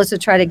the goal is to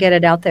try to get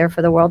it out there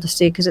for the world to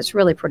see, because it's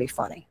really pretty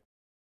funny.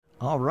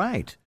 All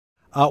right.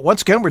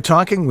 Once again, we're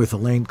talking with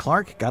Elaine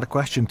Clark. Got a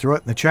question, throw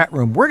it in the chat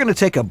room. We're going to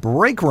take a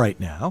break right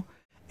now,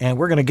 and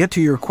we're going to get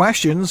to your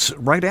questions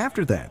right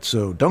after that.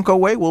 So don't go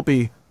away. We'll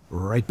be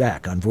right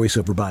back on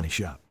VoiceOver Body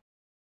Shop.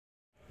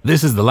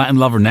 This is the Latin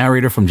lover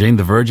narrator from Jane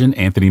the Virgin,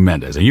 Anthony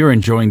Mendez, and you're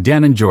enjoying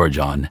Dan and George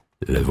on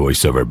the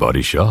VoiceOver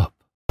Body Shop.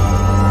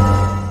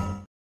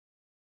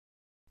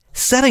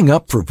 Setting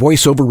up for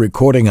voiceover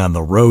recording on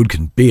the road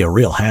can be a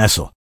real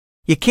hassle.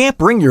 You can't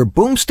bring your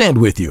boom stand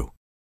with you.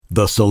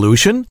 The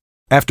solution?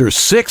 After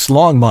 6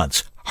 long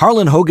months,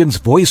 Harlan Hogan's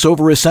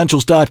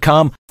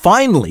VoiceOverEssentials.com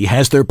finally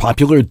has their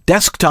popular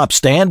desktop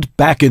stand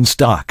back in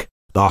stock.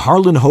 The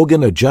Harlan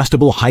Hogan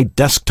adjustable height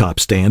desktop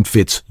stand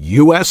fits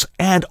US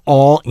and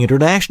all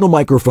international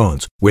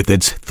microphones with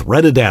its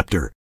thread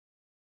adapter.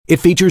 It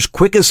features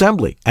quick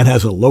assembly and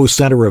has a low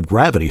center of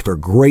gravity for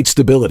great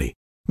stability,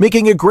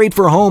 making it great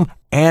for home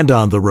and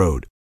on the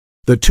road.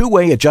 The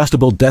 2-way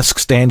adjustable desk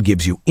stand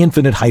gives you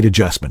infinite height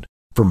adjustment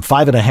from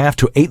 5.5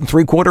 to 8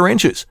 3/4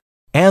 inches.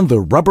 And the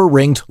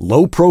rubber-ringed,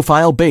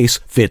 low-profile base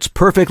fits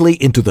perfectly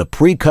into the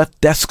pre-cut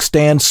desk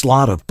stand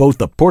slot of both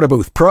the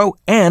Portabooth Pro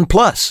and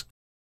Plus.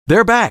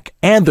 They're back,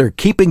 and they're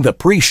keeping the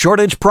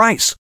pre-shortage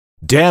price.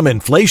 Damn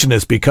inflation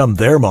has become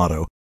their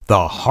motto.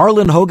 The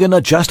Harlan Hogan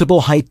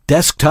Adjustable Height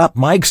Desktop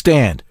Mic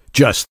Stand,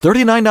 just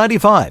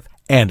 $39.95,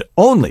 and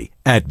only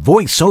at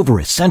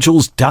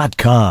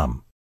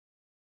VoiceOverEssentials.com.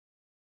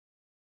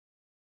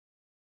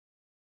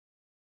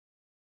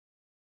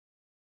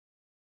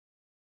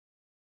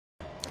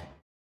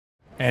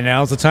 And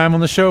now's the time on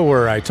the show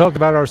where I talk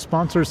about our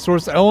sponsor,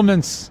 Source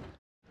Elements,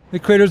 the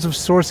creators of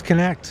Source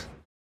Connect.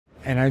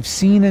 And I've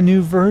seen a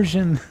new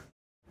version.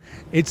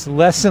 It's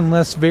less and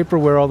less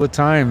vaporware all the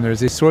time.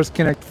 There's a Source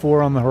Connect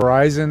 4 on the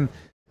horizon.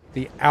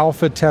 The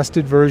alpha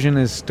tested version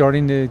is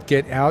starting to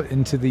get out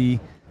into the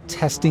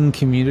testing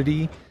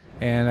community.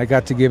 And I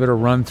got to give it a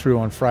run through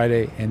on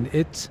Friday. And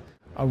it's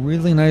a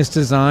really nice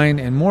design.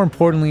 And more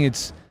importantly,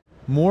 it's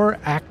more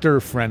actor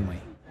friendly,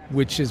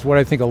 which is what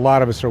I think a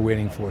lot of us are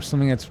waiting for.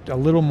 Something that's a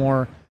little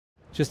more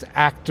just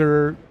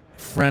actor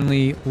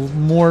friendly,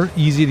 more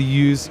easy to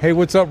use. Hey,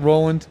 what's up,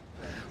 Roland?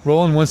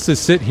 Roland wants to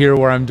sit here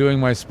where I'm doing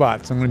my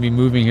spots. I'm going to be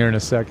moving here in a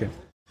second.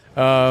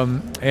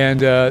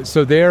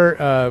 So they're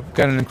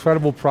got an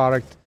incredible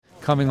product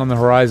coming on the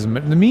horizon.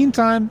 But in the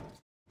meantime,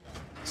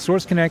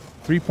 Source Connect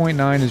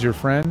 3.9 is your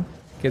friend.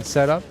 Get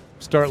set up,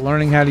 start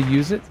learning how to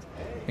use it,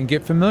 and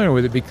get familiar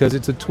with it, because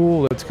it's a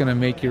tool that's going to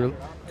make you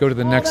go to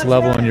the next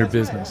level in your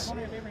business.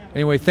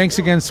 Anyway, thanks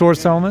again,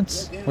 Source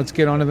Elements. Let's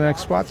get on to the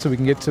next spot so we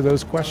can get to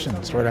those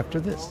questions right after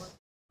this.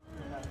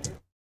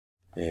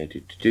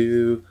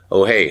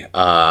 Oh, hey,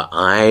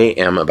 I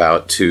am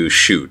about to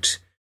shoot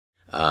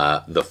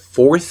the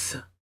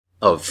fourth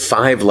of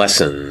 5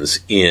 lessons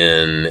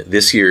in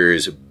this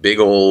year's big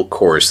old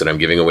course that I'm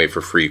giving away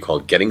for free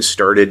called Getting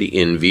Started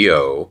in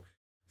VO,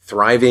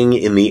 Thriving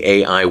in the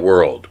AI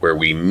World, where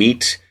we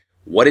meet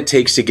what it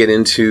takes to get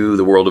into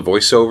the world of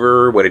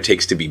voiceover, what it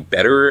takes to be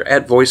better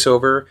at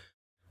voiceover,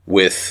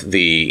 with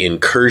the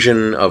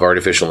incursion of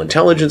artificial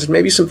intelligence, and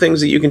maybe some things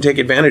that you can take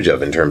advantage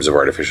of in terms of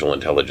artificial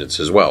intelligence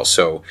as well.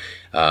 So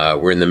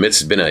we're in the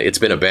midst, it's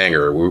been a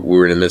banger.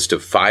 We're in the midst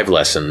of 5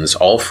 lessons,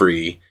 all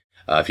free.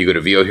 If you go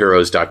to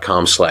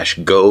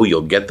voheroes.com/go,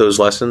 you'll get those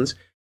lessons.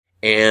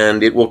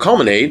 And it will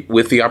culminate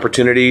with the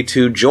opportunity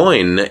to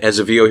join as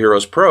a VO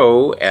Heroes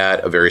Pro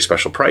at a very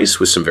special price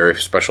with some very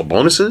special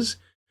bonuses.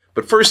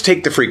 But first,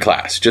 take the free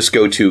class. Just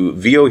go to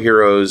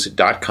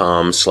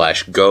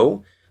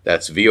voheroes.com/go.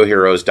 That's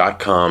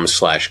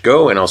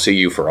voheroes.com/go, and I'll see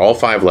you for all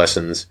 5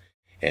 lessons,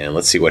 and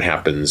let's see what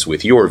happens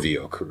with your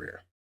VO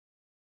career.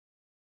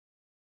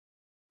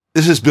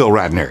 This is Bill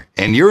Ratner,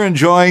 and you're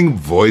enjoying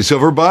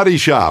VoiceOver Body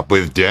Shop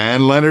with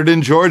Dan Leonard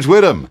and George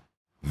Whittam.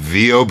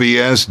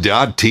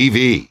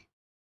 VOBS.TV.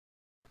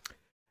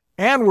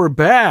 And we're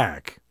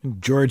back.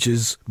 George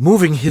is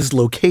moving his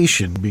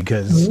location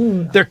because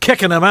they're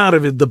kicking him out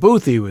of the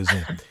booth he was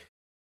in.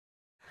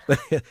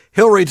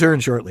 He'll return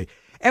shortly.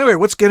 Anyway,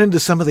 let's get into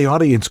some of the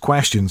audience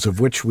questions,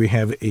 of which we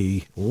have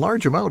a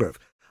large amount of.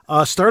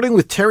 Starting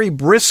with Terry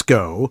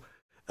Briscoe.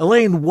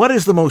 Elaine, what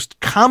is the most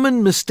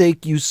common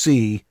mistake you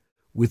see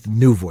with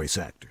new voice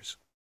actors?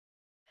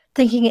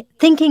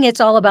 Thinking it's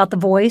all about the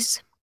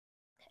voice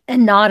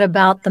and not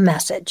about the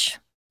message.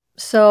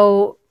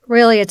 So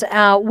really,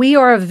 we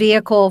are a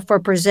vehicle for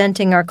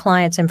presenting our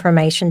clients'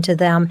 information to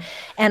them,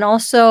 and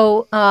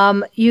also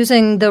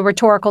using the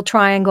rhetorical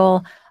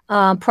triangle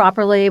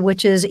properly,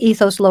 which is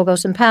ethos,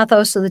 logos, and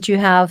pathos, so that you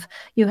have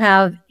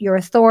your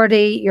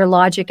authority, your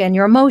logic, and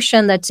your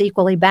emotion that's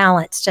equally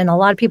balanced. And a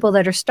lot of people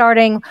that are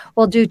starting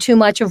will do too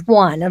much of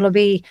one. It'll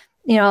be,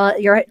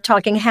 you're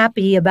talking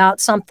happy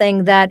about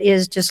something that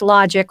is just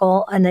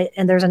logical, and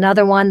there's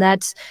another one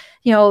that's,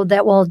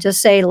 that will just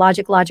say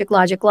logic, logic,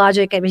 logic,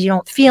 logic, and you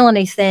don't feel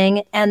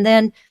anything. And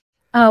then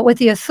with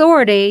the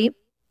authority,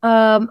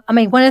 one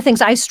of the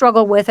things I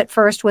struggled with at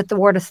first with the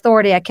word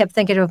authority, I kept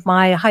thinking of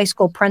my high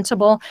school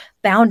principal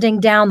bounding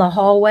down the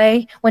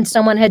hallway when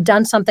someone had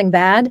done something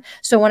bad.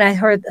 So when I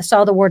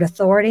saw the word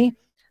authority,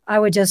 I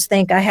would just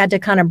think I had to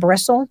kind of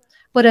bristle.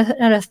 But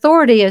an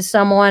authority is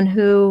someone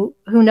who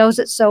knows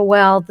it so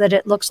well that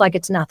it looks like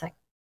it's nothing.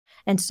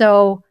 And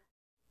so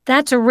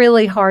that's a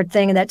really hard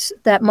thing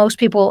that most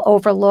people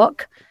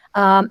overlook.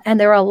 And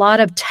there are a lot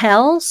of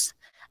tells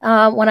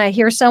when I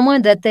hear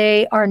someone that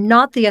they are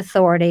not the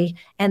authority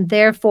and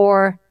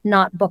therefore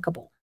not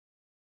bookable.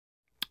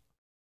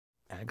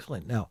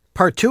 Excellent. Now,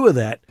 part 2 of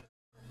that,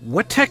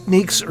 what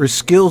techniques or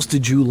skills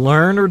did you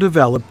learn or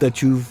develop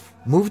that you've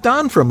moved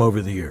on from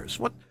over the years?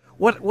 What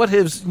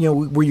has,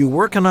 were you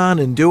working on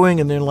and doing,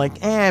 and then like,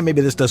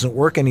 maybe this doesn't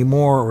work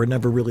anymore, or it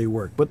never really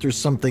worked? But there's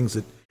some things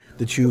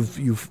that you've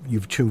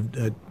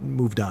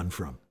moved on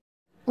from.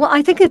 Well,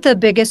 I think that the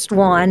biggest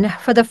one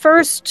for the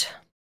first,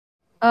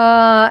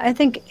 I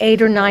think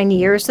 8 or 9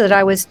 years that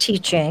I was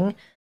teaching,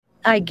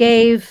 I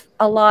gave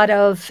a lot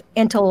of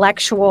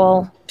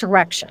intellectual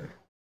direction.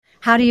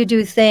 How do you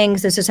do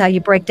things? This is how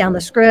you break down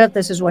the script.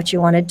 This is what you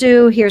want to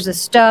do. Here's the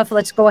stuff.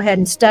 Let's go ahead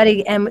and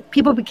study. And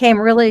people became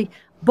really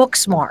book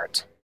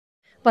smart.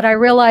 but I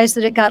realized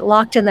that it got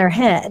locked in their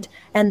head.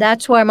 And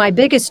that's why my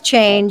biggest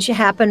change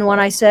happened when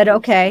I said,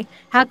 okay,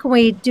 how can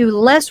we do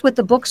less with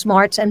the book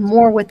smarts and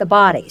more with the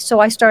body? So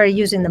I started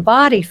using the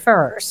body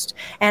first,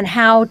 and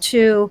how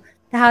to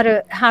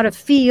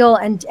feel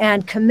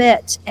and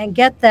commit and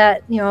get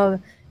that,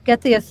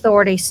 get the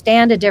authority,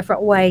 stand a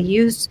different way,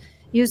 use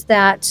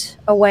that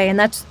away. And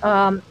that's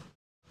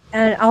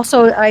and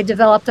also I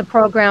developed a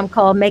program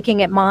called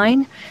Making It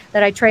M.I.N.E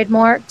that I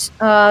trademarked.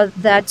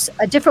 That's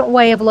a different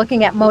way of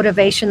looking at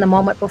motivation the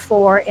moment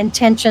before,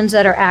 intentions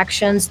that are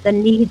actions, the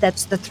need,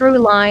 that's the through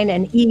line,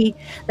 and E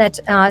that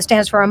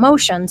stands for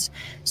emotions.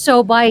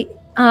 So by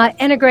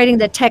integrating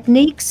the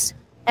techniques,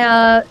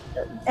 and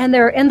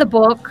they're in the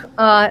book,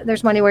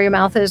 There's Money Where Your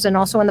Mouth Is, and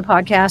also in the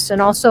podcast,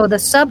 and also the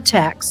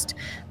subtext,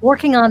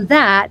 working on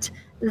that.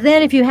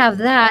 Then if you have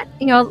that,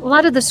 a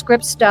lot of the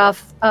script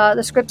stuff,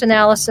 the script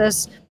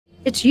analysis,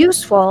 it's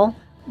useful,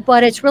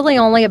 but it's really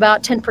only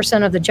about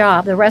 10% of the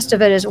job. The rest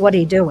of it is, what do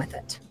you do with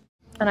it?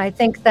 And I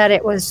think that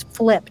it was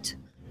flipped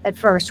at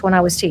first when I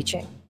was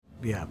teaching.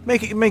 Yeah,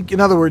 in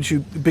other words,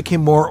 you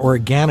became more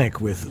organic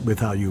with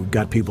how you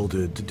got people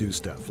to do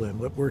stuff. And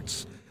what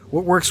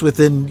works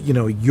within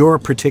your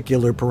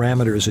particular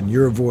parameters and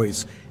your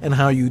voice and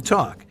how you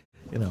talk.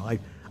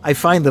 I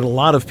find that a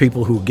lot of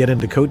people who get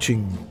into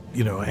coaching,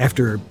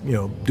 after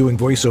doing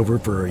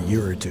voiceover for a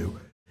year or two,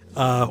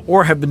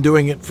 or have been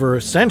doing it for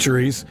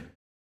centuries,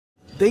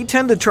 they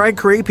tend to try to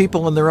create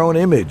people in their own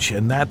image,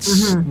 and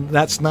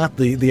that's not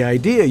the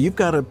idea. You've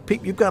got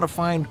to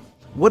find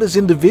what is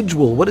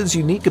individual, what is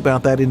unique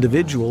about that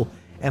individual,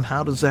 and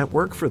how does that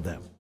work for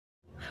them.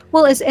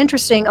 Well, it's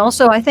interesting.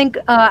 Also, I think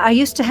I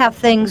used to have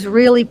things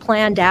really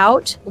planned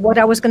out, what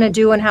I was going to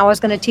do and how I was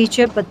going to teach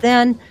it. But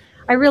then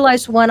I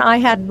realized when I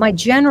had my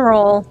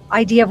general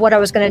idea of what I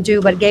was going to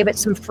do, but gave it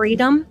some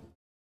freedom,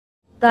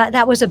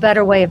 that was a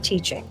better way of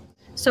teaching.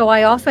 So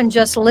I often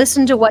just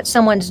listen to what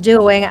someone's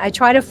doing. I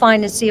try to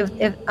find and see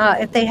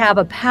if they have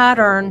a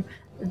pattern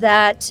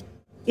that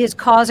is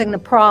causing the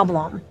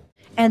problem,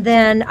 and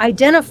then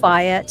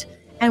identify it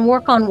and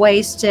work on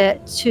ways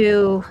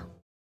to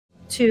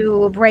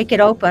break it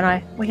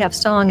open. We have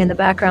song in the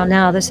background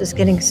now. This is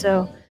getting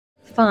so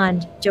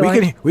fun,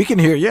 George. We can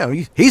hear. Yeah,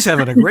 he's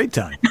having a great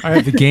time. I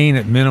have the gain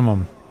at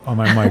minimum on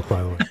my mic,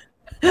 by the way.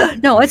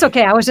 No, it's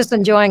okay. I was just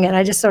enjoying it.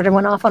 I just sort of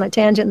went off on a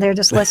tangent there,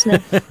 just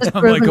listening. Just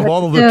I'm like, of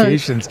all the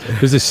locations,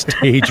 there's a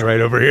stage right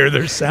over here.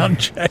 They're sound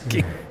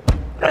checking.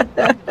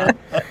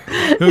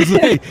 It was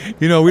like,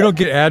 we don't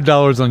get ad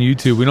dollars on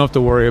YouTube. We don't have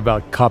to worry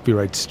about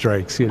copyright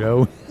strikes, We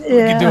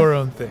can do our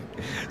own thing.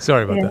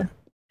 Sorry about that.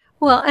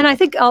 Well, and I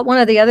think one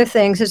of the other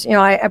things is,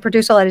 I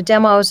produce a lot of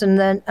demos, and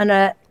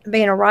then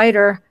being a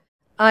writer,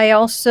 I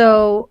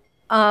also,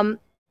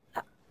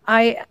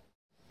 I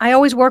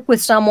always work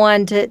with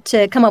someone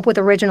to come up with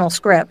original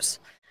scripts.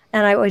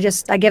 And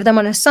I give them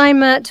an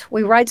assignment,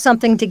 we write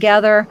something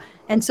together,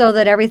 and so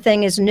that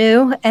everything is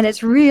new. And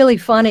it's really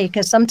funny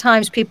because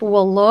sometimes people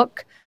will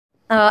look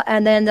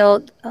and then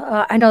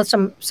I know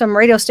some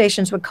radio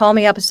stations would call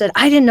me up and said,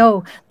 I didn't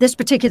know this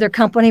particular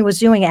company was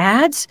doing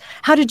ads.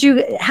 How did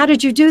you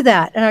do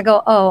that? And I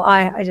go,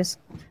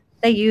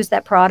 they used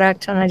that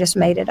product and I just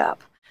made it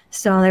up.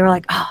 So they were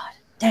like, oh,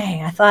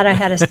 dang, I thought I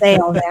had a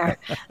sale there.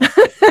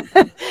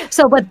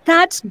 So, but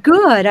that's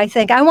good. I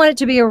think I want it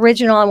to be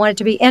original. I want it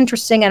to be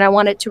interesting, and I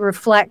want it to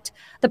reflect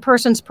the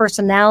person's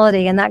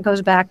personality. And that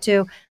goes back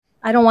to,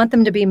 I don't want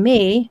them to be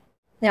me.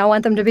 I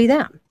want them to be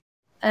them.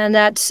 And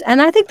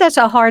I think that's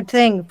a hard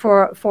thing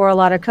for a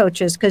lot of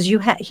coaches, because you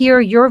hear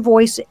your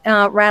voice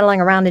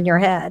rattling around in your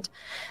head.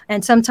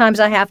 And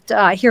sometimes I have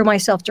to hear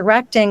myself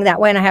directing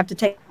that way, and I have to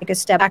take a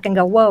step back and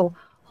go, whoa,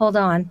 hold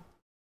on.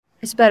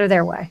 It's better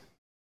their way.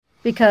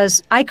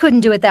 Because I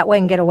couldn't do it that way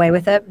and get away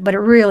with it, but it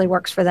really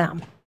works for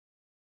them.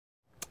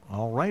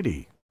 All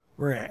righty.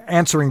 We're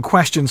answering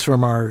questions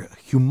from our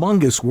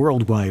humongous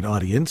worldwide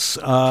audience.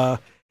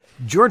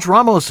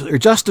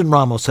 Justin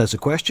Ramos has a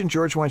question.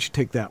 George, why don't you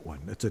take that one?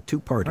 It's a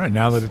two-parter. All right,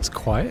 now that it's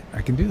quiet,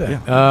 I can do that.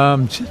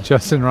 Yeah.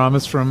 Justin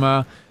Ramos from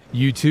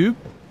YouTube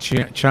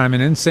chiming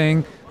in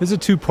saying, this is a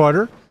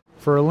two-parter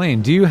for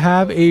Elaine. Do you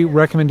have a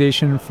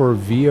recommendation for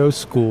VO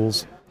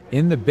schools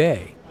in the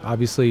Bay?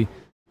 Obviously,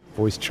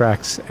 Voice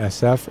Tracks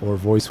SF or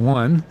Voice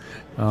One.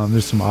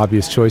 There's some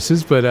obvious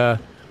choices, but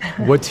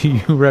what do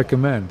you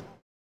recommend?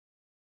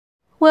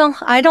 Well,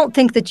 I don't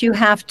think that you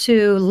have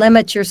to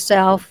limit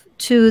yourself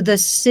to the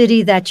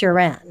city that you're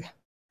in.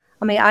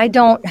 I mean, I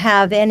don't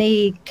have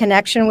any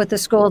connection with the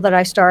school that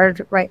I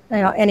started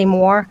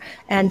anymore,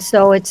 and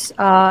so it's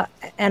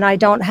and I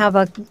don't have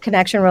a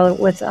connection really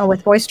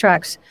with Voice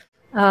Tracks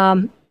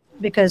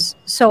because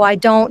I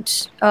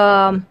don't.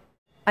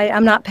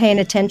 I'm not paying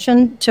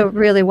attention to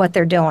really what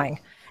they're doing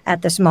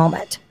at this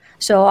moment.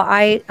 So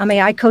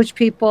I coach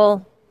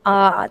people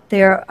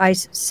there. I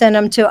send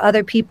them to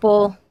other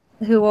people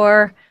who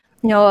are,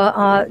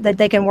 that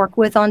they can work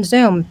with on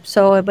Zoom.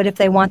 So, but if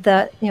they want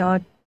that,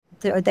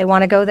 they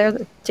want to go there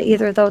to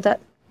either of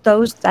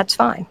those, that's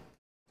fine.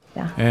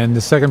 Yeah. And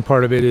the second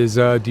part of it is,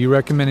 do you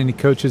recommend any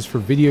coaches for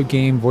video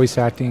game voice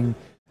acting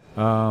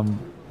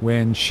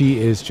when she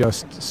is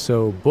just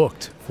so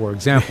booked, for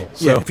example.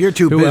 Yeah, So if you're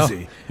too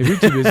busy. If you're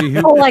too busy.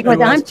 Oh, like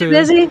when I'm too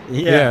busy?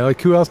 Yeah,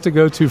 like who else to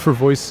go to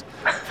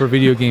for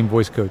video game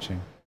voice coaching?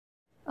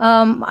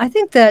 I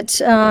think that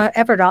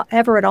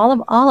Everett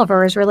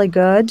Oliver is really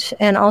good,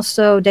 and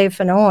also Dave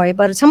Fenoy.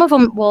 But some of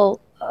them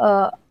will.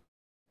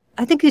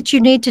 I think that you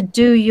need to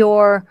do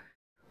your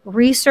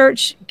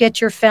research,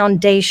 get your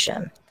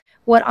foundation.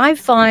 What I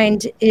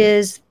find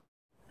is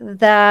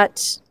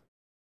that,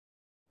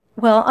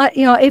 well,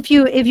 if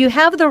you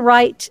have the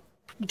right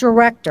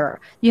director,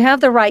 you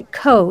have the right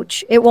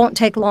coach, it won't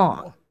take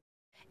long.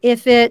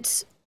 If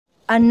it's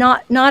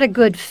not a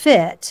good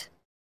fit,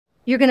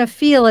 you're going to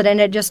feel it,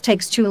 and it just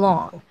takes too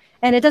long.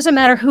 And it doesn't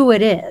matter who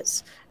it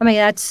is. I mean,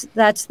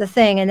 that's the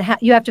thing, and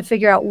you have to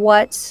figure out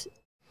what's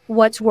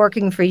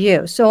working for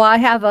you. So I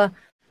have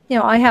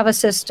a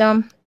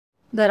system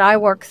that I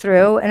work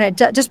through, and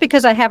just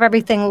because I have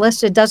everything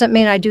listed doesn't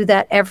mean I do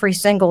that every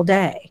single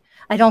day.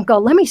 I don't go,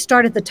 let me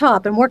start at the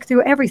top and work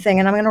through everything,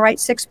 and I'm going to write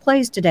 6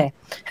 plays today.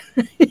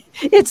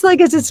 It's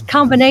a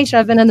combination.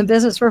 I've been in the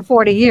business for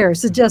 40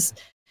 years. It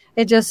just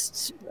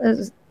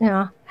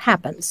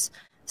happens.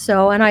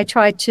 So, and I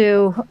try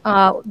to,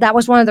 that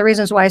was one of the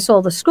reasons why I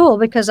sold the school,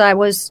 because I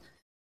was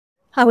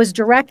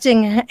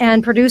directing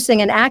and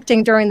producing and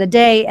acting during the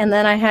day, and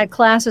then I had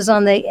classes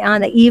on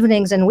the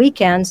evenings and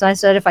weekends. I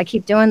said, if I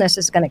keep doing this,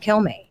 it's going to kill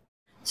me.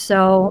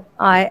 So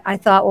I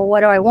thought, well,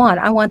 what do I want?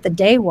 I want the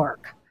day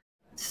work.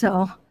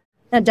 So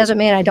that doesn't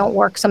mean I don't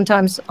work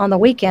sometimes on the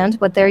weekends,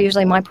 but they're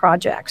usually my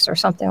projects or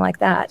something like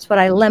that. But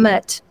I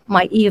limit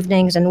my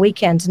evenings and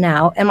weekends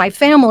now, and my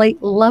family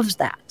loves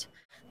that.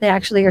 They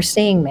actually are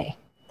seeing me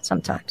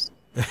sometimes.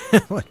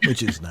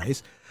 Which is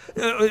nice.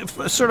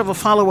 Sort of a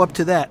follow-up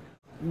to that.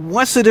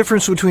 What's the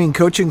difference between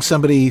coaching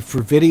somebody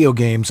for video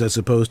games as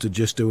opposed to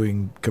just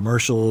doing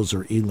commercials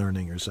or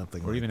e-learning or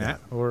something Or like even that?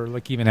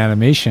 even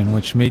animation,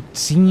 which may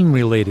seem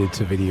related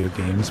to video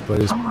games, but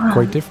is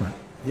quite different.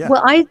 Yeah.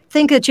 Well, I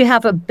think that you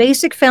have a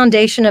basic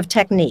foundation of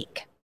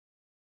technique.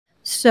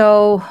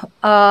 So,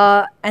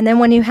 and then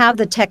when you have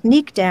the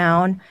technique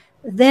down,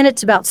 then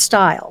it's about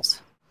styles.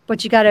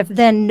 But you got to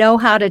then know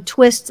how to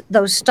twist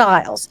those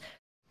styles.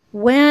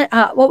 What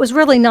was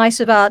really nice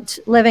about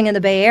living in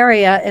the Bay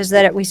Area is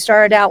that we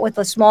started out with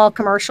a small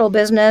commercial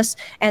business,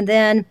 and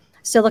then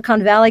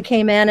Silicon Valley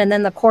came in, and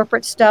then the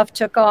corporate stuff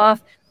took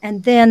off,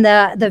 and then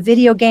the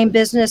video game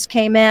business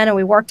came in, and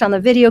we worked on the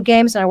video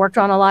games, and I worked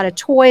on a lot of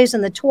toys,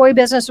 and the toy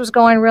business was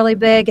going really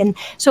big, and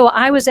so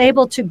I was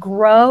able to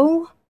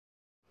grow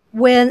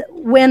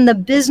when the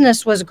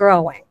business was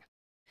growing.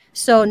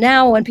 So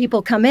now when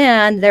people come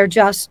in, they're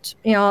just,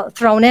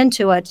 thrown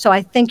into it. So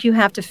I think you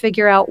have to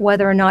figure out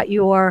whether or not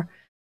you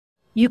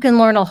can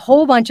learn a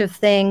whole bunch of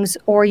things,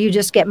 or you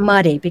just get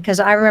muddy. Because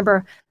I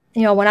remember,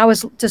 when I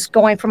was just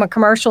going from a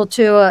commercial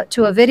to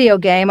a video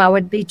game, I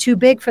would be too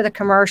big for the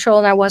commercial,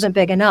 and I wasn't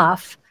big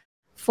enough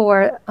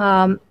for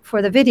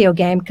the video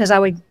game, because I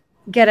would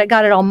got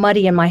it all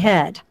muddy in my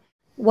head.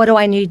 What do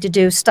I need to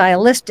do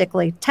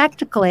stylistically?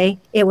 Technically,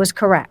 it was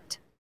correct.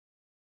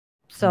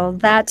 So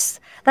that's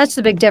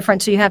the big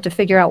difference. So you have to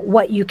figure out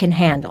what you can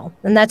handle,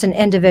 and that's an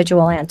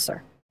individual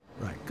answer.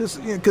 Right,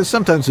 because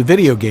sometimes the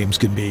video games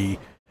can be,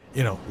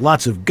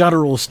 lots of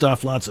guttural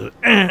stuff, lots of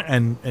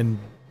and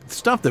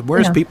stuff that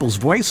wears people's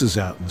voices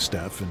out and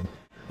stuff,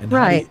 and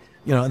right.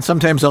 And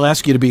sometimes they'll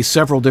ask you to be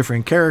several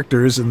different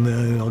characters, and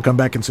then they'll come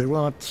back and say,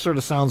 well, it sort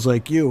of sounds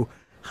like you.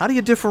 How do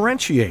you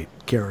differentiate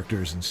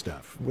characters and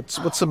stuff? What's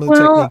some of the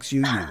techniques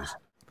you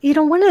use?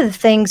 One of the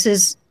things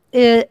is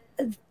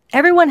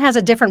everyone has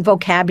a different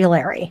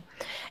vocabulary,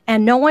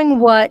 and knowing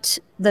what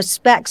the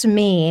specs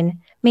means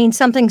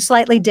something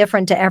slightly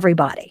different to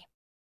everybody.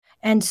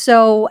 And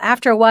so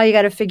after a while, you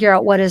got to figure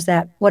out what does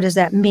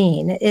that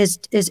mean? Is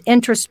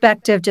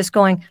introspective just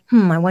going,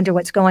 I wonder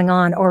what's going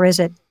on, or is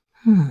it,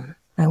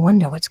 I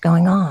wonder what's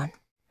going on?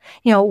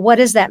 What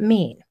does that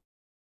mean?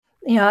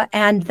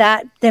 And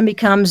that then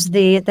becomes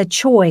the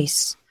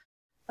choice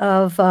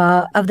of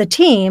the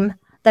team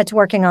that's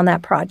working on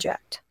that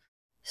project.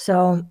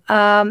 So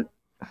I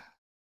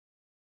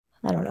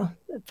don't know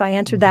if I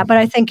answered that, but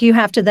I think you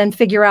have to then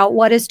figure out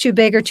what is too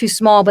big or too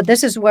small. But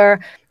this is where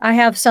I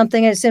have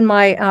something that's in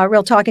my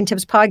Real Talking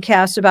Tips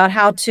podcast about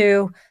how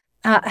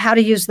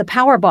to use the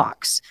power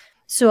box.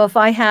 So if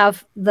I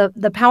have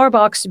the power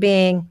box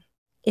being,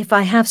 if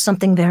I have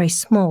something very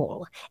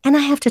small and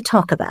I have to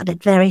talk about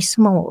it very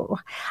small,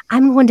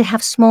 I'm going to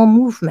have small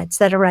movements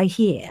that are right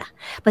here.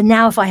 But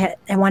now if I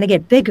want to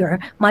get bigger,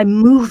 my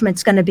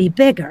movement's going to be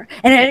bigger.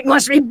 And it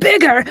must be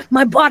bigger,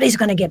 my body's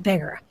going to get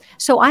bigger.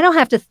 So I don't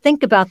have to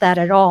think about that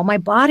at all. My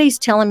body's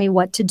telling me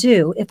what to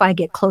do. If I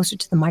get closer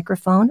to the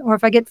microphone or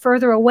if I get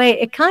further away,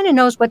 it kind of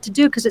knows what to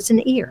do because it's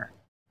an ear.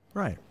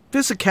 Right.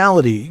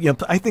 Physicality.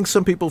 I think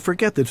some people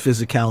forget that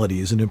physicality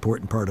is an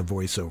important part of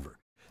voiceover.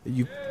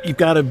 You've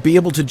got to be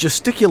able to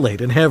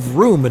gesticulate and have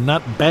room and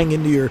not bang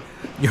into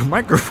your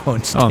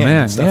microphone stand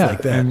and stuff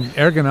like that. And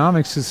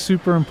ergonomics is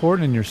super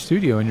important in your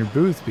studio, in your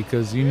booth,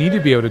 because you need to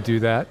be able to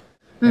do that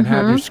and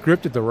have your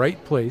script at the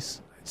right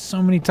place.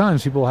 So many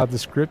times people have the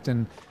script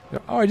and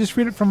Oh, I just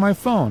read it from my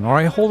phone, or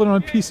I hold it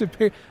on a piece of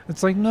paper.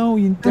 It's like, no,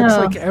 that's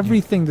like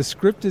everything. The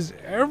script is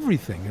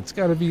everything. It's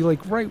got to be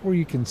like right where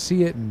you can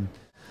see it. And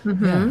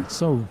yeah,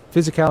 so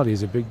physicality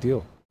is a big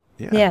deal.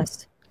 Yeah.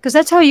 Yes, because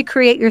that's how you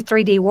create your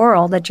 3D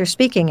world that you're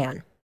speaking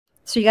in.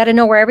 So you got to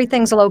know where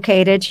everything's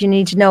located. You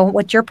need to know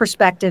what your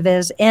perspective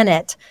is in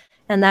it.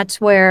 And that's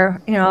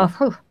where,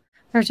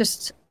 they're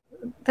just,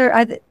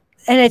 it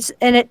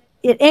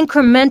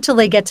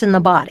incrementally gets in the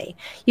body.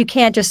 You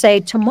can't just say,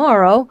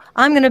 tomorrow,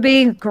 I'm going to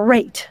be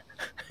great.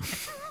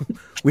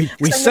 We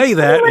say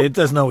that, it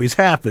doesn't always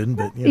happen,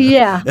 but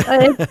Yeah,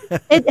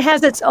 it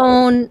has its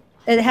own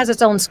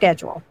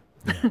schedule.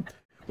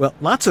 Well,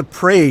 lots of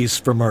praise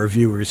from our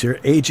viewers here.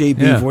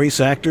 AJB voice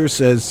actor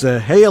says,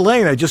 hey,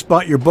 Elaine, I just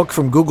bought your book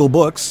from Google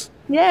Books.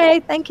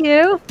 Yay, thank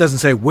you. Doesn't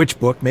say which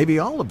book, maybe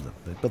all of them,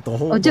 but the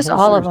whole. Oh, just the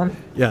whole all of series.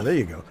 them. Yeah, there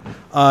you go.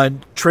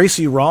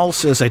 Tracy Rawl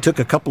says, I took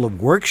a couple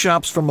of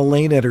workshops from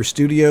Elaine at her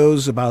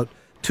studios about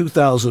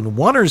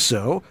 2001 or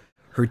so.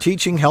 Her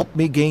teaching helped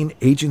me gain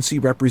agency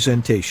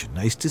representation.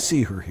 Nice to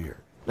see her here.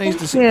 Nice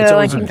to see you. It's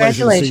always a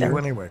pleasure to see you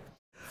anyway.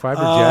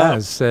 Fiber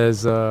Jazz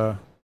says, I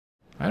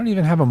don't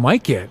even have a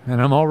mic yet,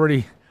 and I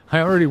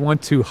already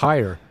want to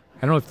hire.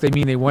 I don't know if they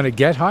mean they want to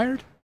get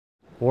hired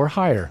or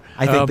hire.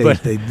 I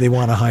think they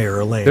want to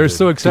hire Elaine. They're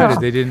so excited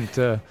they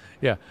didn't.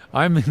 Yeah,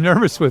 I'm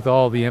nervous with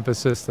all the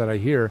emphasis that I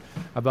hear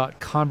about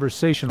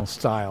conversational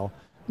style.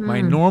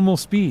 My normal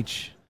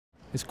speech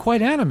is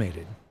quite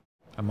animated.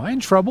 Am I in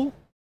trouble?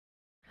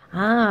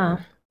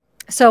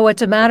 So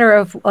it's a matter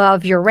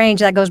of your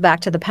range. That goes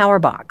back to the power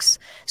box.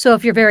 So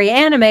if you're very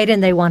animated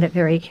and they want it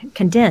very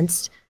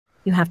condensed,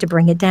 you have to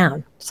bring it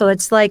down. So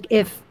it's like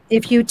if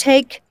you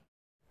take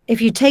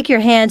your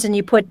hands and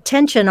you put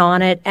tension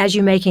on it as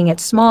you're making it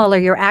smaller,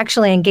 you're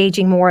actually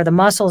engaging more of the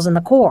muscles in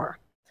the core.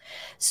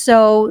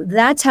 So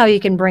that's how you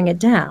can bring it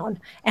down.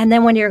 And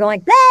then when you're going,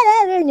 blah,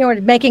 blah, blah, and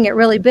you're making it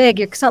really big,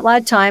 a lot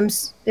of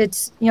times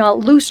it's,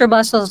 looser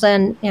muscles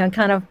and,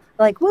 kind of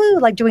like, woo,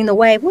 like doing the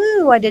wave,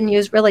 woo, I didn't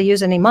really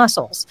use any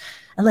muscles,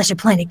 unless you're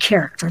playing a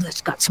character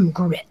that's got some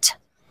grit.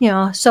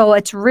 So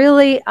it's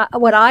really,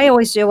 what I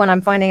always do when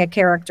I'm finding a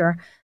character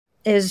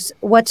is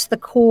what's the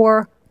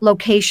core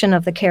location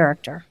of the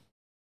character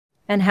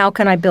and how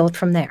can I build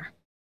from there?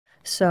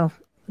 So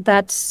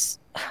that's,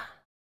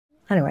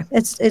 anyway,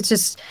 it's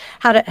just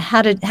how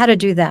to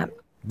do that.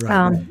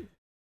 Right.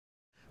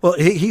 Well,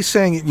 he's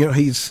saying,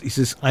 he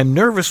says, I'm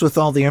nervous with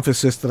all the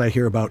emphasis that I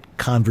hear about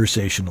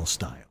conversational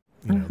style.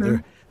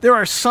 There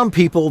are some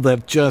people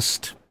that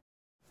just,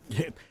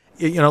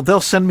 they'll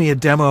send me a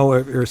demo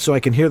or so I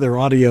can hear their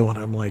audio, and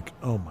I'm like,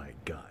 oh my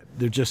God,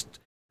 they're just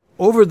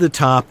over the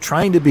top,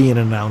 trying to be an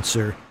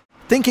announcer,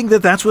 thinking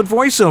that that's what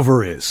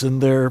voiceover is,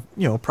 and they're,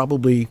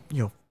 probably,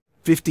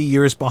 50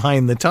 years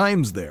behind the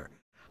times there.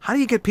 How do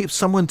you get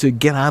someone to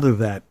get out of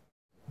that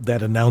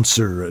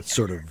announcer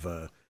sort of,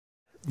 mode?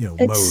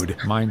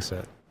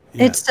 Mindset.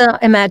 Yeah. It's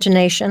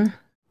imagination.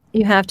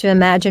 You have to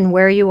imagine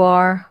where you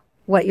are,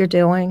 what you're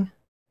doing,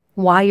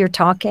 why you're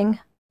talking,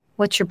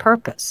 what's your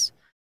purpose.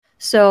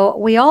 So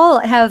we all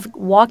have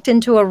walked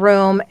into a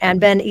room and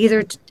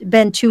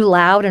been too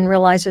loud and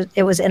realized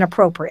it was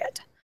inappropriate.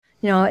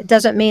 It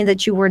doesn't mean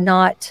that you were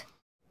not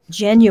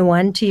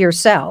genuine to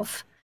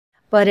yourself,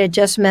 but it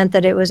just meant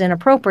that it was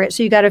inappropriate.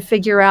 So you got to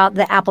figure out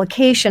the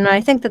application. And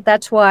I think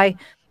that's why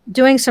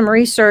doing some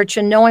research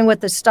and knowing what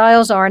the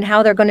styles are and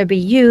how they're going to be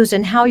used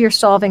and how you're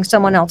solving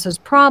someone else's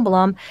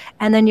problem,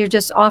 and then you're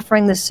just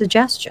offering the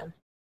suggestion.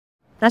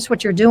 That's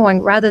what you're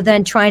doing, rather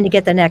than trying to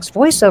get the next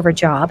voiceover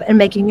job and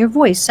making your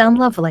voice sound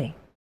lovely.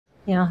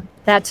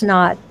 That's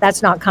not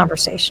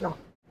conversational.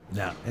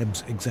 Yeah,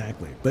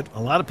 exactly. But a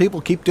lot of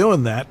people keep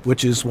doing that,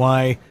 which is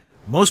why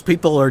most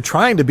people are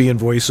trying to be in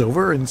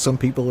voiceover, and some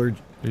people are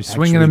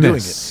swinging a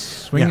miss.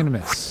 Swinging a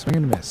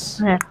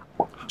miss. Yeah.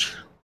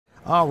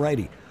 All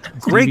righty.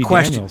 Great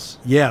question. Daniels.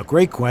 Yeah,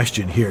 great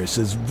question here. It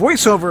says,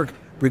 voiceover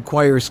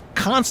requires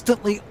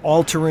constantly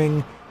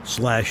altering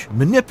 /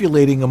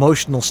 manipulating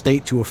emotional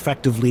state to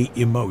effectively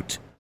emote.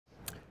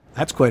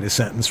 That's quite a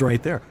sentence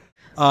right there.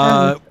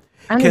 I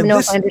don't even know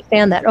if I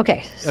understand that.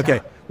 Okay.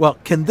 Okay. Well,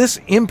 can this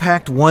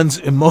impact one's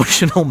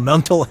emotional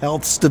mental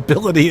health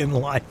stability in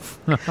life?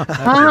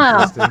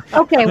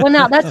 Okay. Well,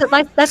 now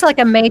that's like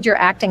a major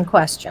acting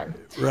question.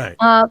 Right.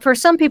 For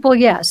some people,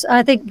 yes.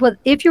 I think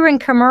if you're in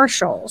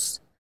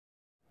commercials,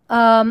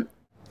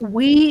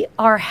 we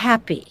are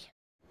happy.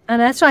 And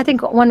that's, I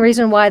think, one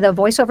reason why the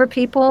voiceover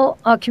people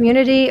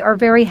community are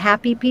very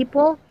happy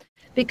people,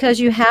 because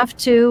you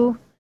go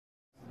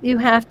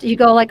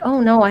like,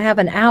 oh no, I have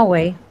an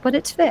owie, but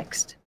it's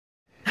fixed.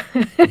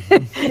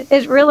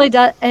 It really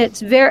does.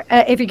 It's very,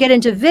 if you get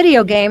into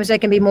video games,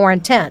 it can be more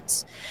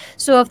intense.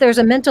 So if there's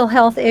a mental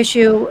health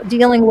issue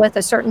dealing with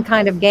a certain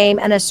kind of game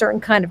and a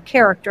certain kind of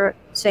character,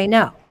 say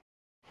no.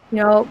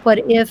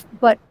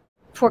 But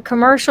for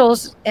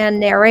commercials and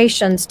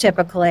narrations,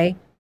 typically,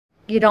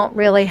 you don't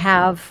really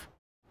have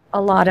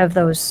a lot of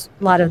those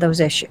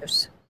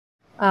issues.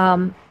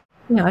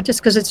 Just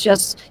because it's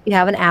just, you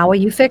have an owie,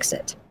 you fix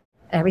it.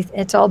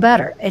 It's all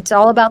better. It's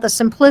all about the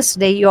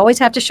simplicity. You always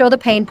have to show the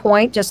pain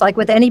point, just like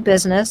with any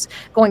business.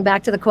 Going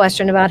back to the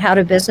question about how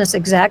do business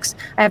execs,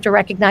 I have to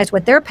recognize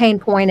what their pain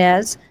point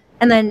is,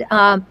 and then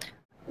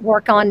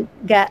work on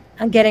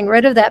getting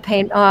rid of that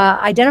pain,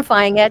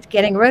 identifying it,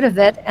 getting rid of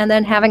it, and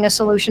then having a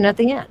solution at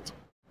the end.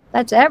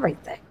 That's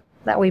everything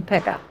that we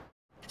pick up.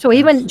 So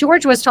even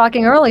George was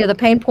talking earlier, the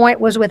pain point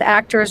was with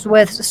actors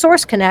with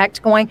Source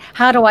Connect going,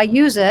 how do I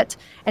use it?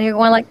 And you're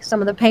going like,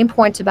 some of the pain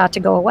points about to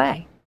go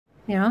away,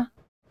 you know,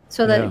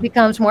 so that it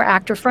becomes more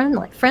actor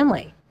friendly.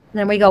 And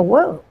then we go,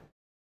 whoa.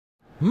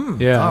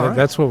 Yeah,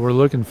 that's what we're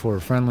looking for,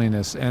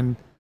 friendliness. And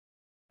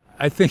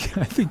I think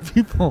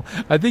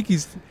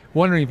he's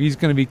wondering if he's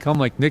going to become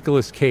like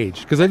Nicolas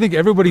Cage, because I think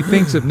everybody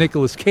thinks of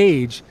Nicolas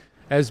Cage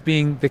as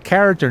being the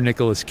character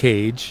Nicolas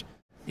Cage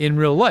in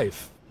real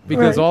life,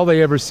 because all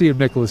they ever see of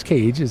Nicolas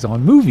Cage is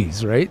on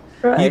movies, right?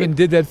 He even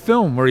did that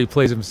film where he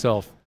plays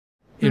himself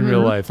in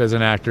real life as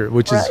an actor,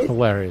 which is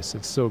hilarious.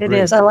 It's so great. It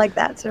is. I like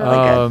that. It's really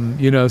good.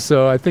 You know,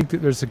 so I think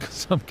that there's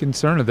some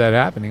concern of that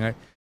happening.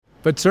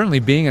 But certainly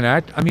being an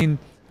actor, I mean,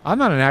 I'm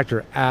not an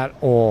actor at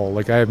all.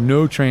 Like, I have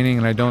no training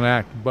and I don't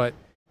act, but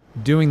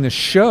doing the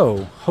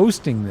show,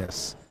 hosting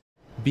this,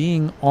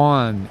 being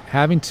on,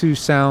 having to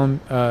sound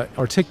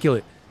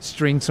articulate,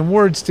 string some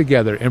words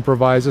together,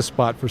 improvise a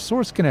spot for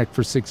Source Connect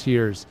for 6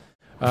 years,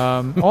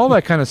 all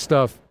that kind of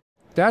stuff,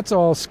 that's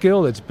all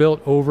skill that's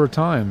built over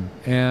time.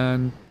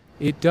 And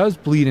it does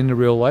bleed into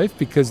real life,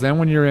 because then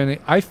when you're in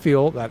it, I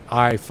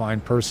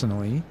find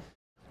personally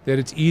that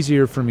it's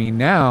easier for me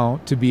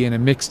now to be in a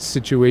mixed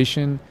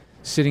situation,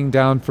 sitting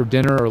down for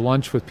dinner or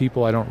lunch with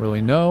people I don't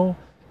really know,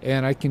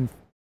 and I can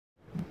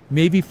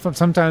maybe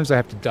sometimes I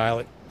have to dial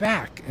it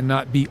back and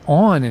not be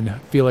on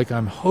and feel like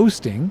I'm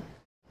hosting,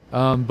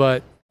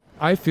 but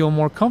I feel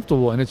more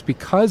comfortable, and it's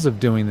because of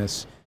doing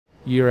this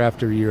year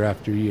after year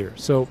after year.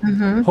 So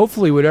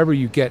hopefully whatever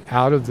you get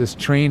out of this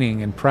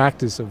training and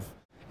practice of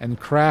and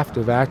craft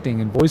of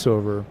acting and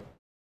voiceover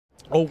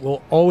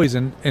will always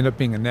end up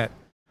being a net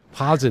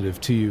positive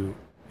to you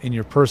in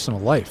your personal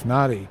life,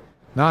 not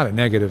a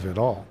negative at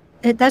all.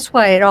 That's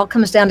why it all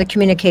comes down to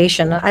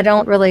communication. I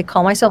don't really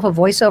call myself a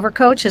voiceover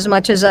coach as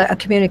much as a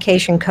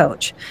communication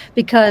coach,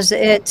 because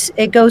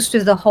it goes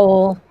through the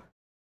whole,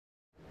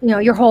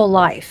 your whole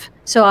life.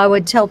 So I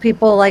would tell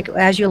people, like,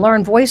 as you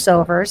learn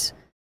voiceovers,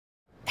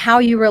 how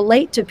you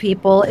relate to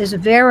people is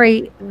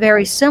very,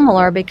 very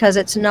similar, because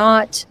it's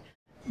not,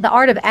 the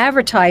art of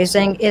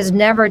advertising is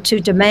never to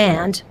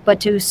demand, but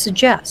to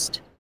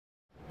suggest.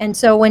 And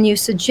so when you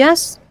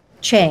suggest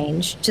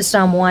change to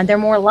someone, they're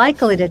more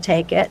likely to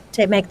take it,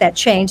 to make that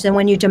change, than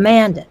when you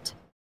demand it.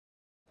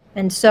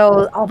 And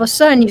so all of a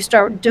sudden you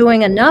start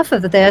doing enough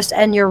of this,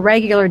 and your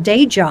regular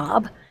day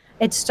job,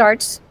 it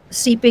starts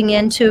seeping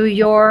into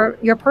your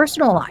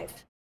personal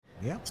life.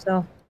 Yeah.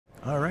 So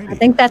all right. I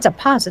think that's a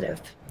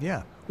positive.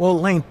 Yeah. Well,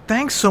 Elaine,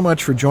 thanks so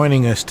much for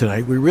joining us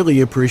tonight. We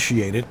really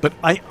appreciate it. But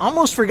I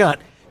almost forgot,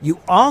 you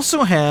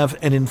also have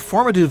an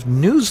informative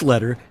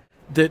newsletter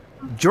that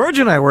George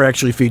and I were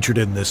actually featured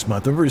in this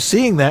month. And we're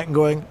seeing that and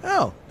going,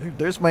 oh,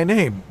 there's my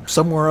name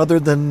somewhere other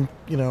than,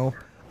 in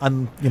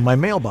my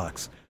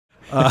mailbox.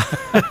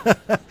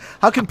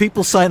 How can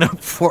people sign up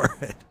for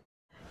it?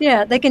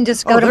 Yeah, they can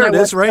just go to my website.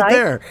 There it is, right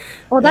there.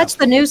 Well, that's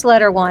the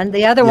newsletter one.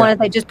 The other one,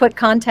 they just put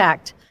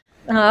contact.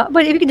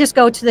 But if you can just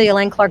go to the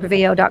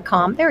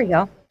ElaineClarkVO.com, there you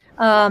go.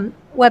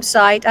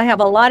 Website. I have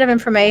a lot of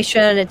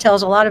information. It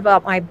tells a lot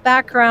about my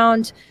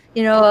background,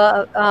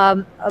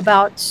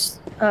 about,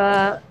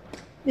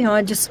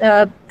 it just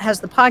has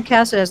the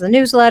podcast, it has the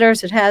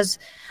newsletters, it has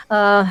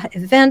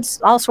events,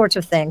 all sorts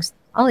of things.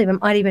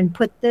 Might even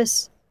put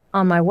this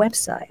on my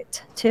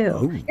website, too.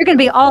 Oh. You're going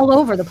to be all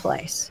over the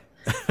place.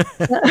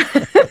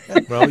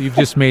 Well, you've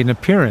just made an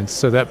appearance,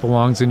 so that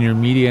belongs in your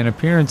media and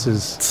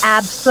appearances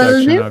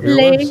section of your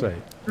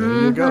website.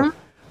 There you go.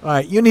 All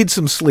right, you need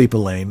some sleep,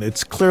 Elaine.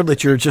 It's clear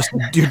that you're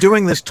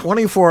doing this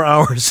 24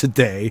 hours a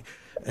day.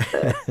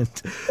 And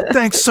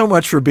thanks so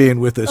much for being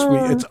with us.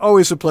 It's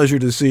always a pleasure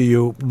to see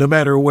you, no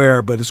matter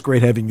where, but it's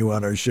great having you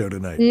on our show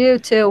tonight. You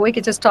too. We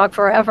could just talk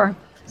forever.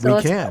 So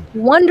we can.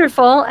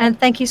 Wonderful, and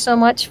thank you so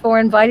much for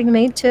inviting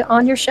me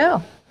on your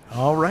show.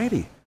 All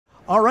righty.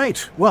 All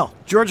right. Well,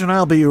 George and I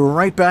will be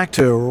right back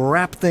to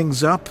wrap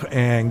things up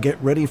and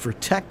get ready for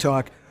Tech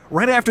Talk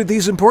right after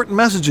these important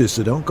messages,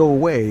 so don't go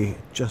away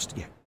just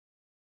yet.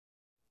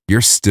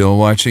 You're still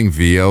watching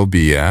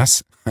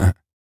VOBS?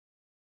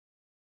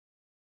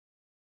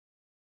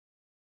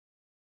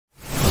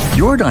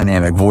 Your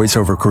dynamic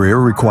voiceover career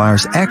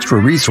requires extra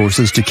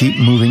resources to keep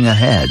moving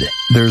ahead.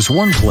 There's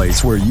one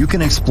place where you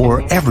can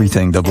explore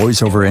everything the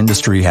voiceover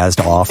industry has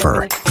to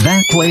offer.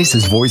 That place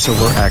is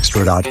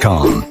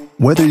voiceoverextra.com.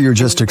 Whether you're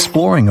just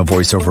exploring a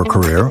voiceover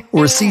career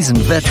or a seasoned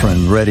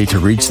veteran ready to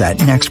reach that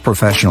next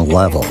professional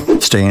level,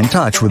 Stay in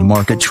touch with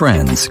market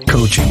trends,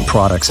 coaching,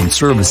 products, and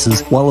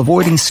services while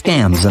avoiding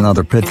scams and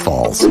other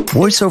pitfalls.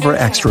 VoiceOver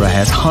Extra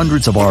has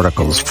hundreds of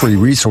articles, free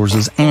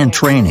resources, and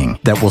training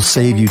that will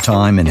save you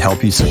time and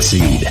help you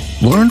succeed.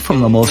 Learn from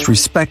the most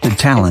respected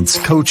talents,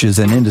 coaches,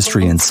 and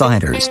industry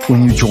insiders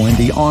when you join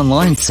the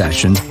online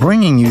sessions,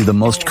 bringing you the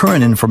most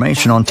current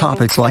information on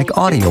topics like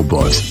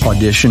audiobooks,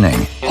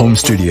 auditioning, home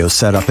studio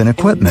setup and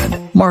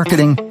equipment,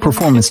 marketing,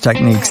 performance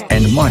techniques,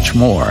 and much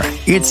more.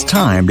 It's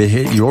time to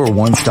hit your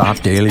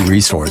one-stop daily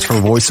resource for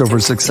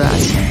voiceover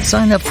success.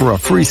 Sign up for a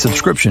free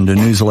subscription to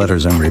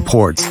newsletters and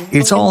reports.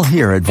 It's all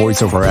here at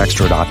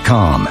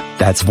voiceoverextra.com.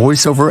 That's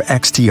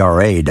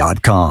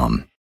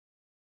voiceoverextra.com.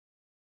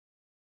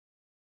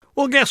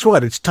 Well, guess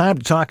what? It's time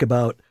to talk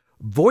about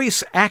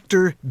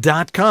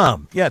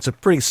voiceactor.com. Yeah, it's a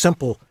pretty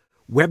simple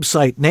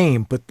website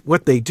name, but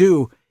what they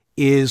do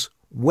is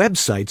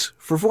websites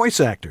for voice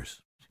actors.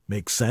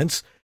 Makes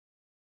sense.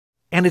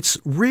 And it's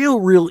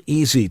real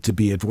easy to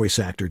be at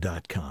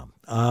voiceactor.com.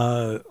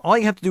 All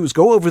you have to do is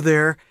go over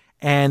there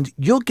and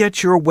you'll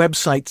get your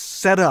website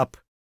set up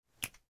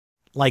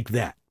like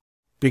that,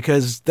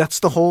 because that's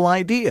the whole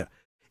idea.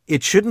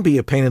 It shouldn't be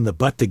a pain in the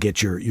butt to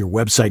get your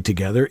website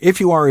together.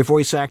 If you are a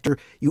voice actor,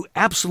 you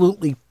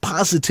absolutely,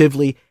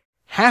 positively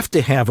have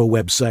to have a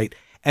website.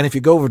 And if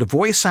you go over to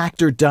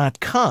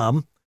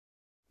voiceactor.com,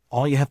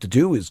 all you have to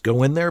do is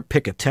go in there,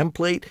 pick a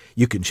template.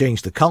 You can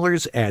change the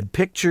colors, add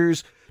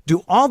pictures,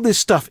 do all this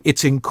stuff.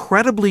 It's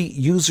incredibly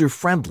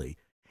user-friendly,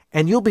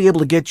 and you'll be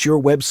able to get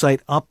your website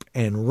up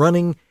and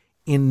running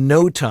in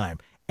no time.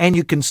 And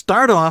you can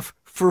start off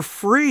for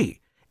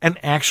free and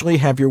actually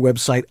have your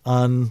website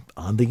on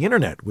the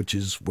internet, which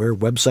is where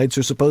websites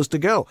are supposed to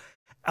go.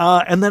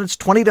 And then it's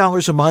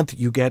 $20 a month.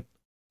 You get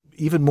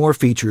even more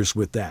features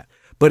with that.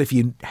 But if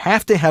you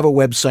have to have a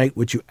website,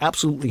 which you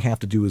absolutely have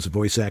to do as a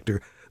voice actor,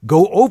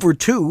 go over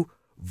to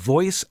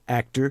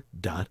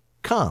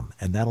voiceactor.com,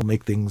 and that'll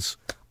make things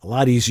a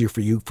lot easier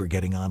for you for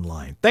getting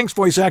online. Thanks,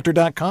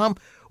 voiceactor.com.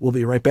 We'll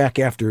be right back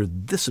after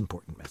this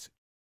important message.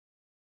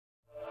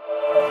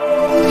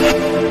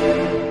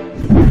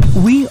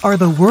 We are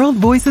the World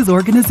Voices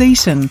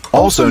Organization,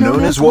 also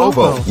known as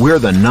WOVO. We're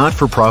the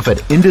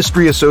not-for-profit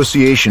industry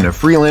association of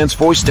freelance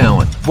voice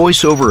talent.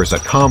 Voiceover is a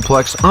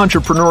complex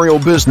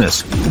entrepreneurial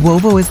business.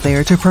 WOVO is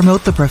there to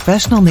promote the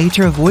professional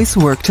nature of voice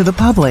work to the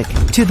public,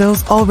 to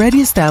those already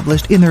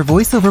established in their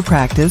voiceover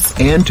practice,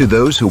 and to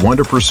those who want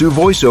to pursue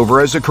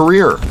voiceover as a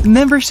career.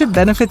 Membership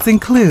benefits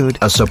include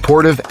a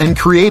supportive and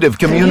creative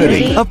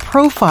community, a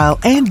profile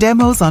and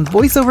demos on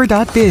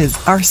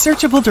voiceover.biz, our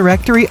searchable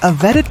directory of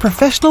vetted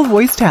professional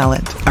voice talent,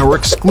 our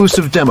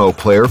exclusive demo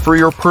player for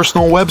your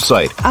personal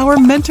website, our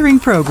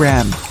mentoring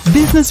program,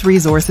 business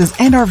resources,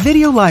 and our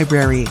video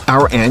library,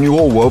 our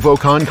annual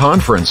WOVOCon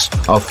conference,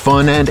 a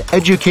fun and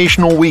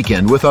educational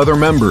weekend with other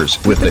members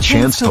with the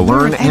chance to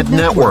learn and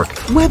network,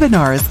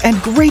 webinars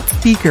and great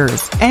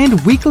speakers,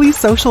 and weekly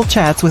social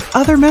chats with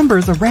other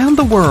members around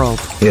the world.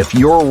 If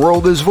your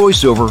world is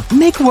voiceover,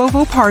 make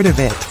WOVO part of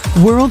it.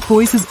 World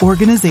Voices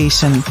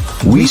Organization.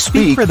 We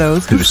speak for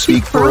those who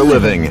speak for a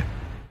living.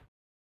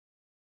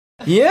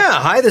 Yeah,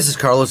 hi, this is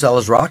Carlos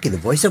Alazraqui, the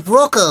voice of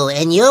Rocco,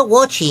 and you're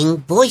watching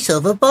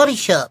VoiceOver Body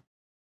Shop.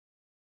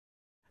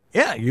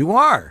 Yeah, you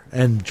are.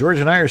 And George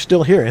and I are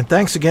still here. And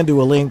thanks again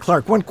to Elaine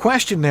Clark. One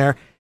question there,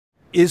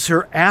 is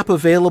her app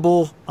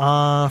available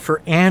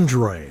for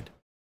Android?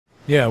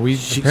 Yeah,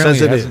 she apparently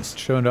says it hasn't is.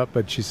 shown up,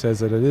 but she says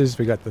that it is.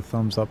 We got the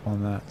thumbs up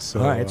on that. So,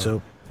 all right,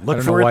 so look I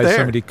don't for know it why there.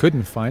 somebody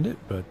couldn't find it,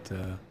 but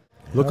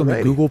look on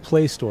the Google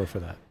Play Store for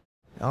that.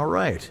 All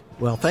right.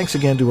 Well, thanks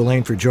again to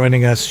Elaine for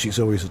joining us. She's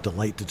always a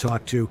delight to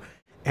talk to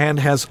and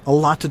has a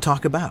lot to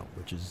talk about,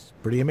 which is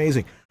pretty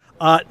amazing.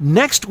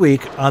 Next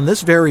week on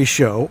this very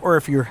show, or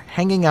if you're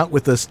hanging out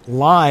with us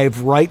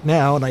live right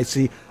now, and I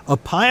see a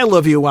pile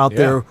of you out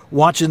there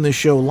watching the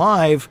show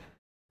live,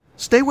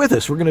 stay with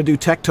us. We're going to do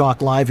Tech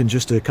Talk live in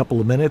just a couple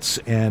of minutes,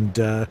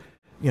 and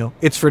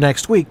it's for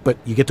next week, but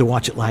you get to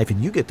watch it live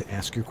and you get to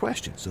ask your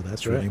questions. So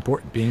that's really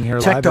important. Being here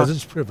Tech live Talk, has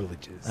its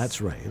privileges.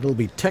 That's right. It'll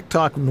be Tech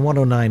Talk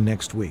 109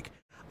 next week.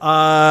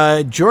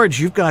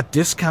 George, you've got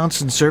discounts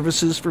and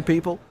services for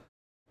people?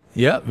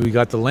 Yeah, we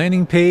got the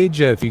landing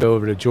page. If you go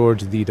over to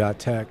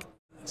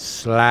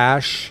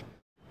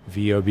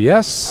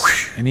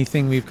georgethe.tech/VOBS,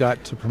 anything we've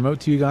got to promote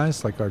to you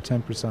guys, like our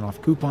 10%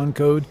 off coupon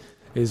code,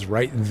 is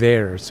right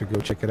there. So go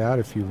check it out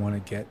if you want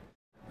to get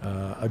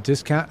a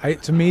discount.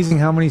 It's amazing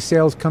how many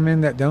sales come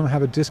in that don't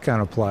have a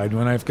discount applied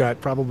when I've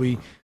got probably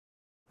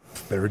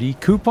 30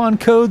 coupon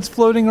codes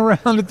floating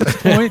around at this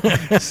point.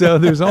 So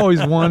there's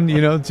always one,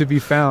 to be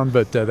found,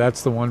 but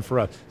that's the one for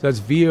us. So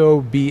that's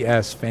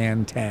VOBS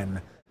Fan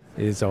 10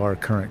 is our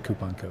current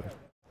coupon code.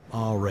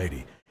 All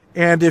righty.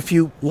 And if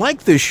you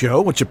like this show,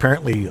 which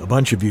apparently a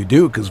bunch of you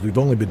do because we've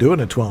only been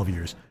doing it 12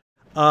 years,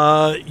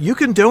 you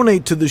can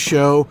donate to the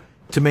show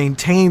to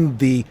maintain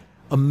the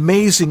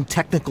amazing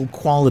technical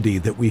quality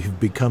that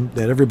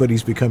that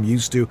everybody's become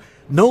used to.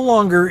 No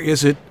longer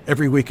is it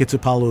every week it's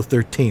Apollo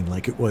 13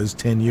 like it was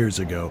 10 years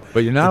ago.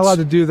 But you're not allowed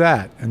to do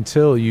that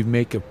until you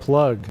make a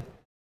plug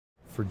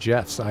for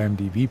Jeff's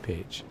IMDb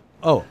page.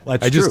 Oh,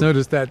 that's I just true.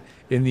 noticed that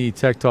in the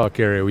Tech Talk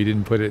area. We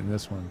didn't put it in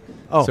this one.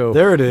 Oh, so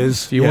there it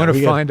is. If you want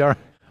to find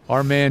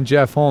our man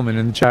Jeff Holman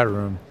in the chat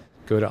room,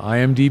 go to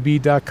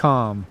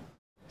imdb.com/Jeff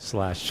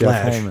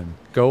Holman.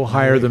 Go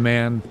hire the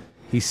man.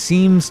 He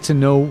seems to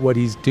know what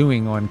he's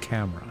doing on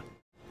camera.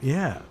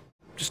 Yeah,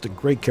 just a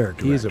great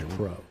character. He's actor. a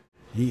pro.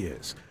 He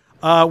is.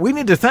 We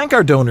need to thank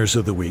our donors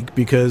of the week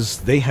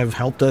because they have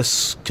helped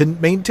us to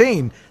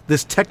maintain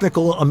this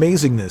technical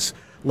amazingness,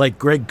 like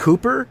Greg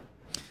Cooper.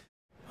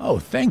 Oh,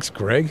 thanks,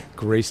 Greg.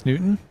 Grace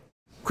Newton.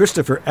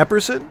 Christopher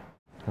Epperson.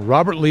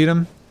 Robert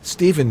Leadham.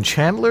 Stephen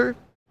Chandler.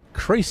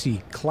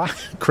 Crazy Clack.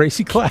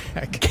 Crazy Clack.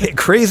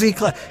 Crazy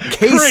Clack.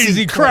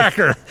 Crazy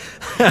Cracker.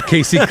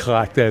 Casey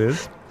Clack, that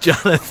is.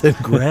 Jonathan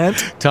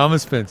Grant.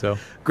 Thomas Pinto.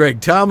 Greg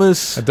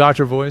Thomas. A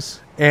Doctor Voice.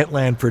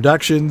 Antland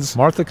Productions.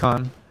 Martha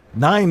Kahn.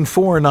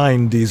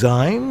 949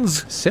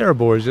 Designs. Sarah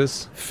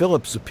Borges.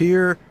 Philip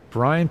Sapir.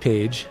 Brian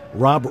Page.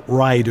 Rob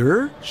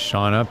Ryder.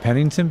 Shauna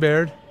Pennington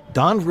Baird.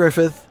 Don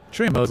Griffith.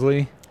 Trey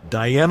Mosley.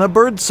 Diana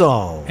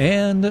Birdsall.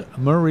 And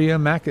Maria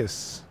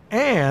Makis.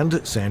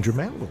 And Sandra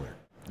Mandler.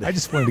 I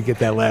just wanted to get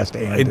that last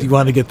and. And you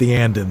want to get the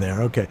and in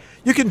there. Okay.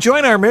 You can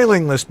join our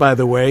mailing list, by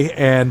the way,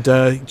 and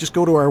just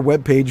go to our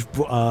webpage,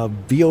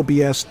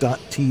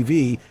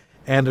 VOBS.tv,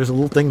 and there's a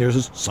little thing there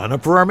that says sign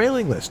up for our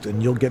mailing list,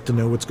 and you'll get to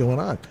know what's going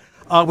on.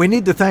 We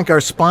need to thank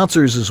our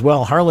sponsors as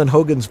well. Harlan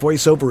Hogan's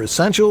VoiceOver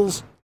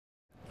Essentials.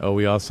 Oh,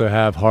 we also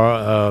have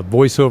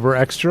VoiceOver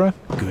Extra.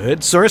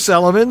 Good. Source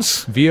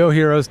Elements.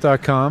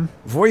 VOHeroes.com.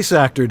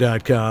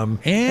 VoiceActor.com.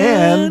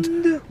 And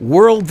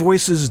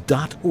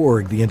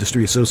WorldVoices.org, the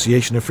Industry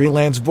Association of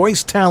Freelance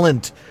Voice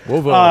Talent.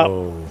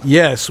 Whoa.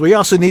 Yes, we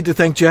also need to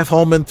thank Jeff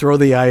Holman. Throw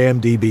the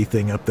IMDb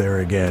thing up there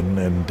again,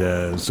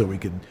 and so we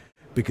can,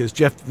 because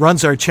Jeff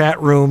runs our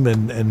chat room,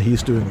 and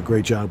he's doing a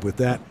great job with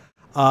that.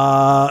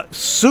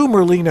 Sue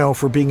Merlino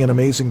for being an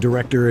amazing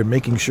director and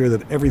making sure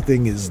that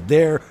everything is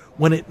there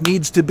when it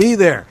needs to be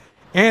there.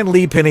 And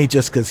Lee Penny,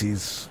 just because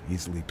he's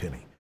Lee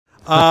Penny.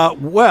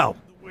 Well,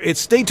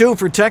 stay tuned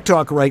for Tech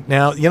Talk right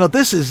now. You know,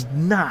 this is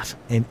not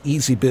an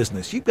easy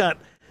business. You've got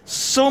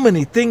so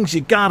many things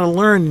you got to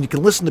learn. You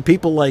can listen to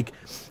people like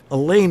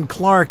Elaine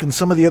Clark and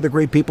some of the other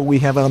great people we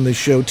have on this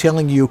show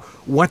telling you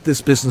what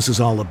this business is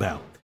all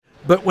about.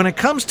 But when it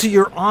comes to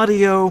your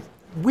audio,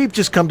 we've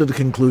just come to the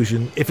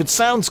conclusion, if it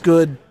sounds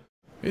good,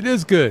 it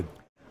is good.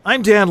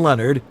 I'm Dan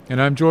Leonard.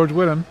 And I'm George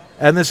Whittam.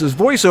 And this is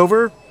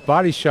VoiceOver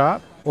Body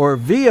Shop, or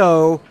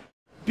VOBS.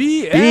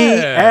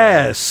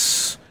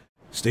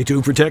 Stay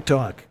tuned for Tech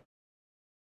Talk.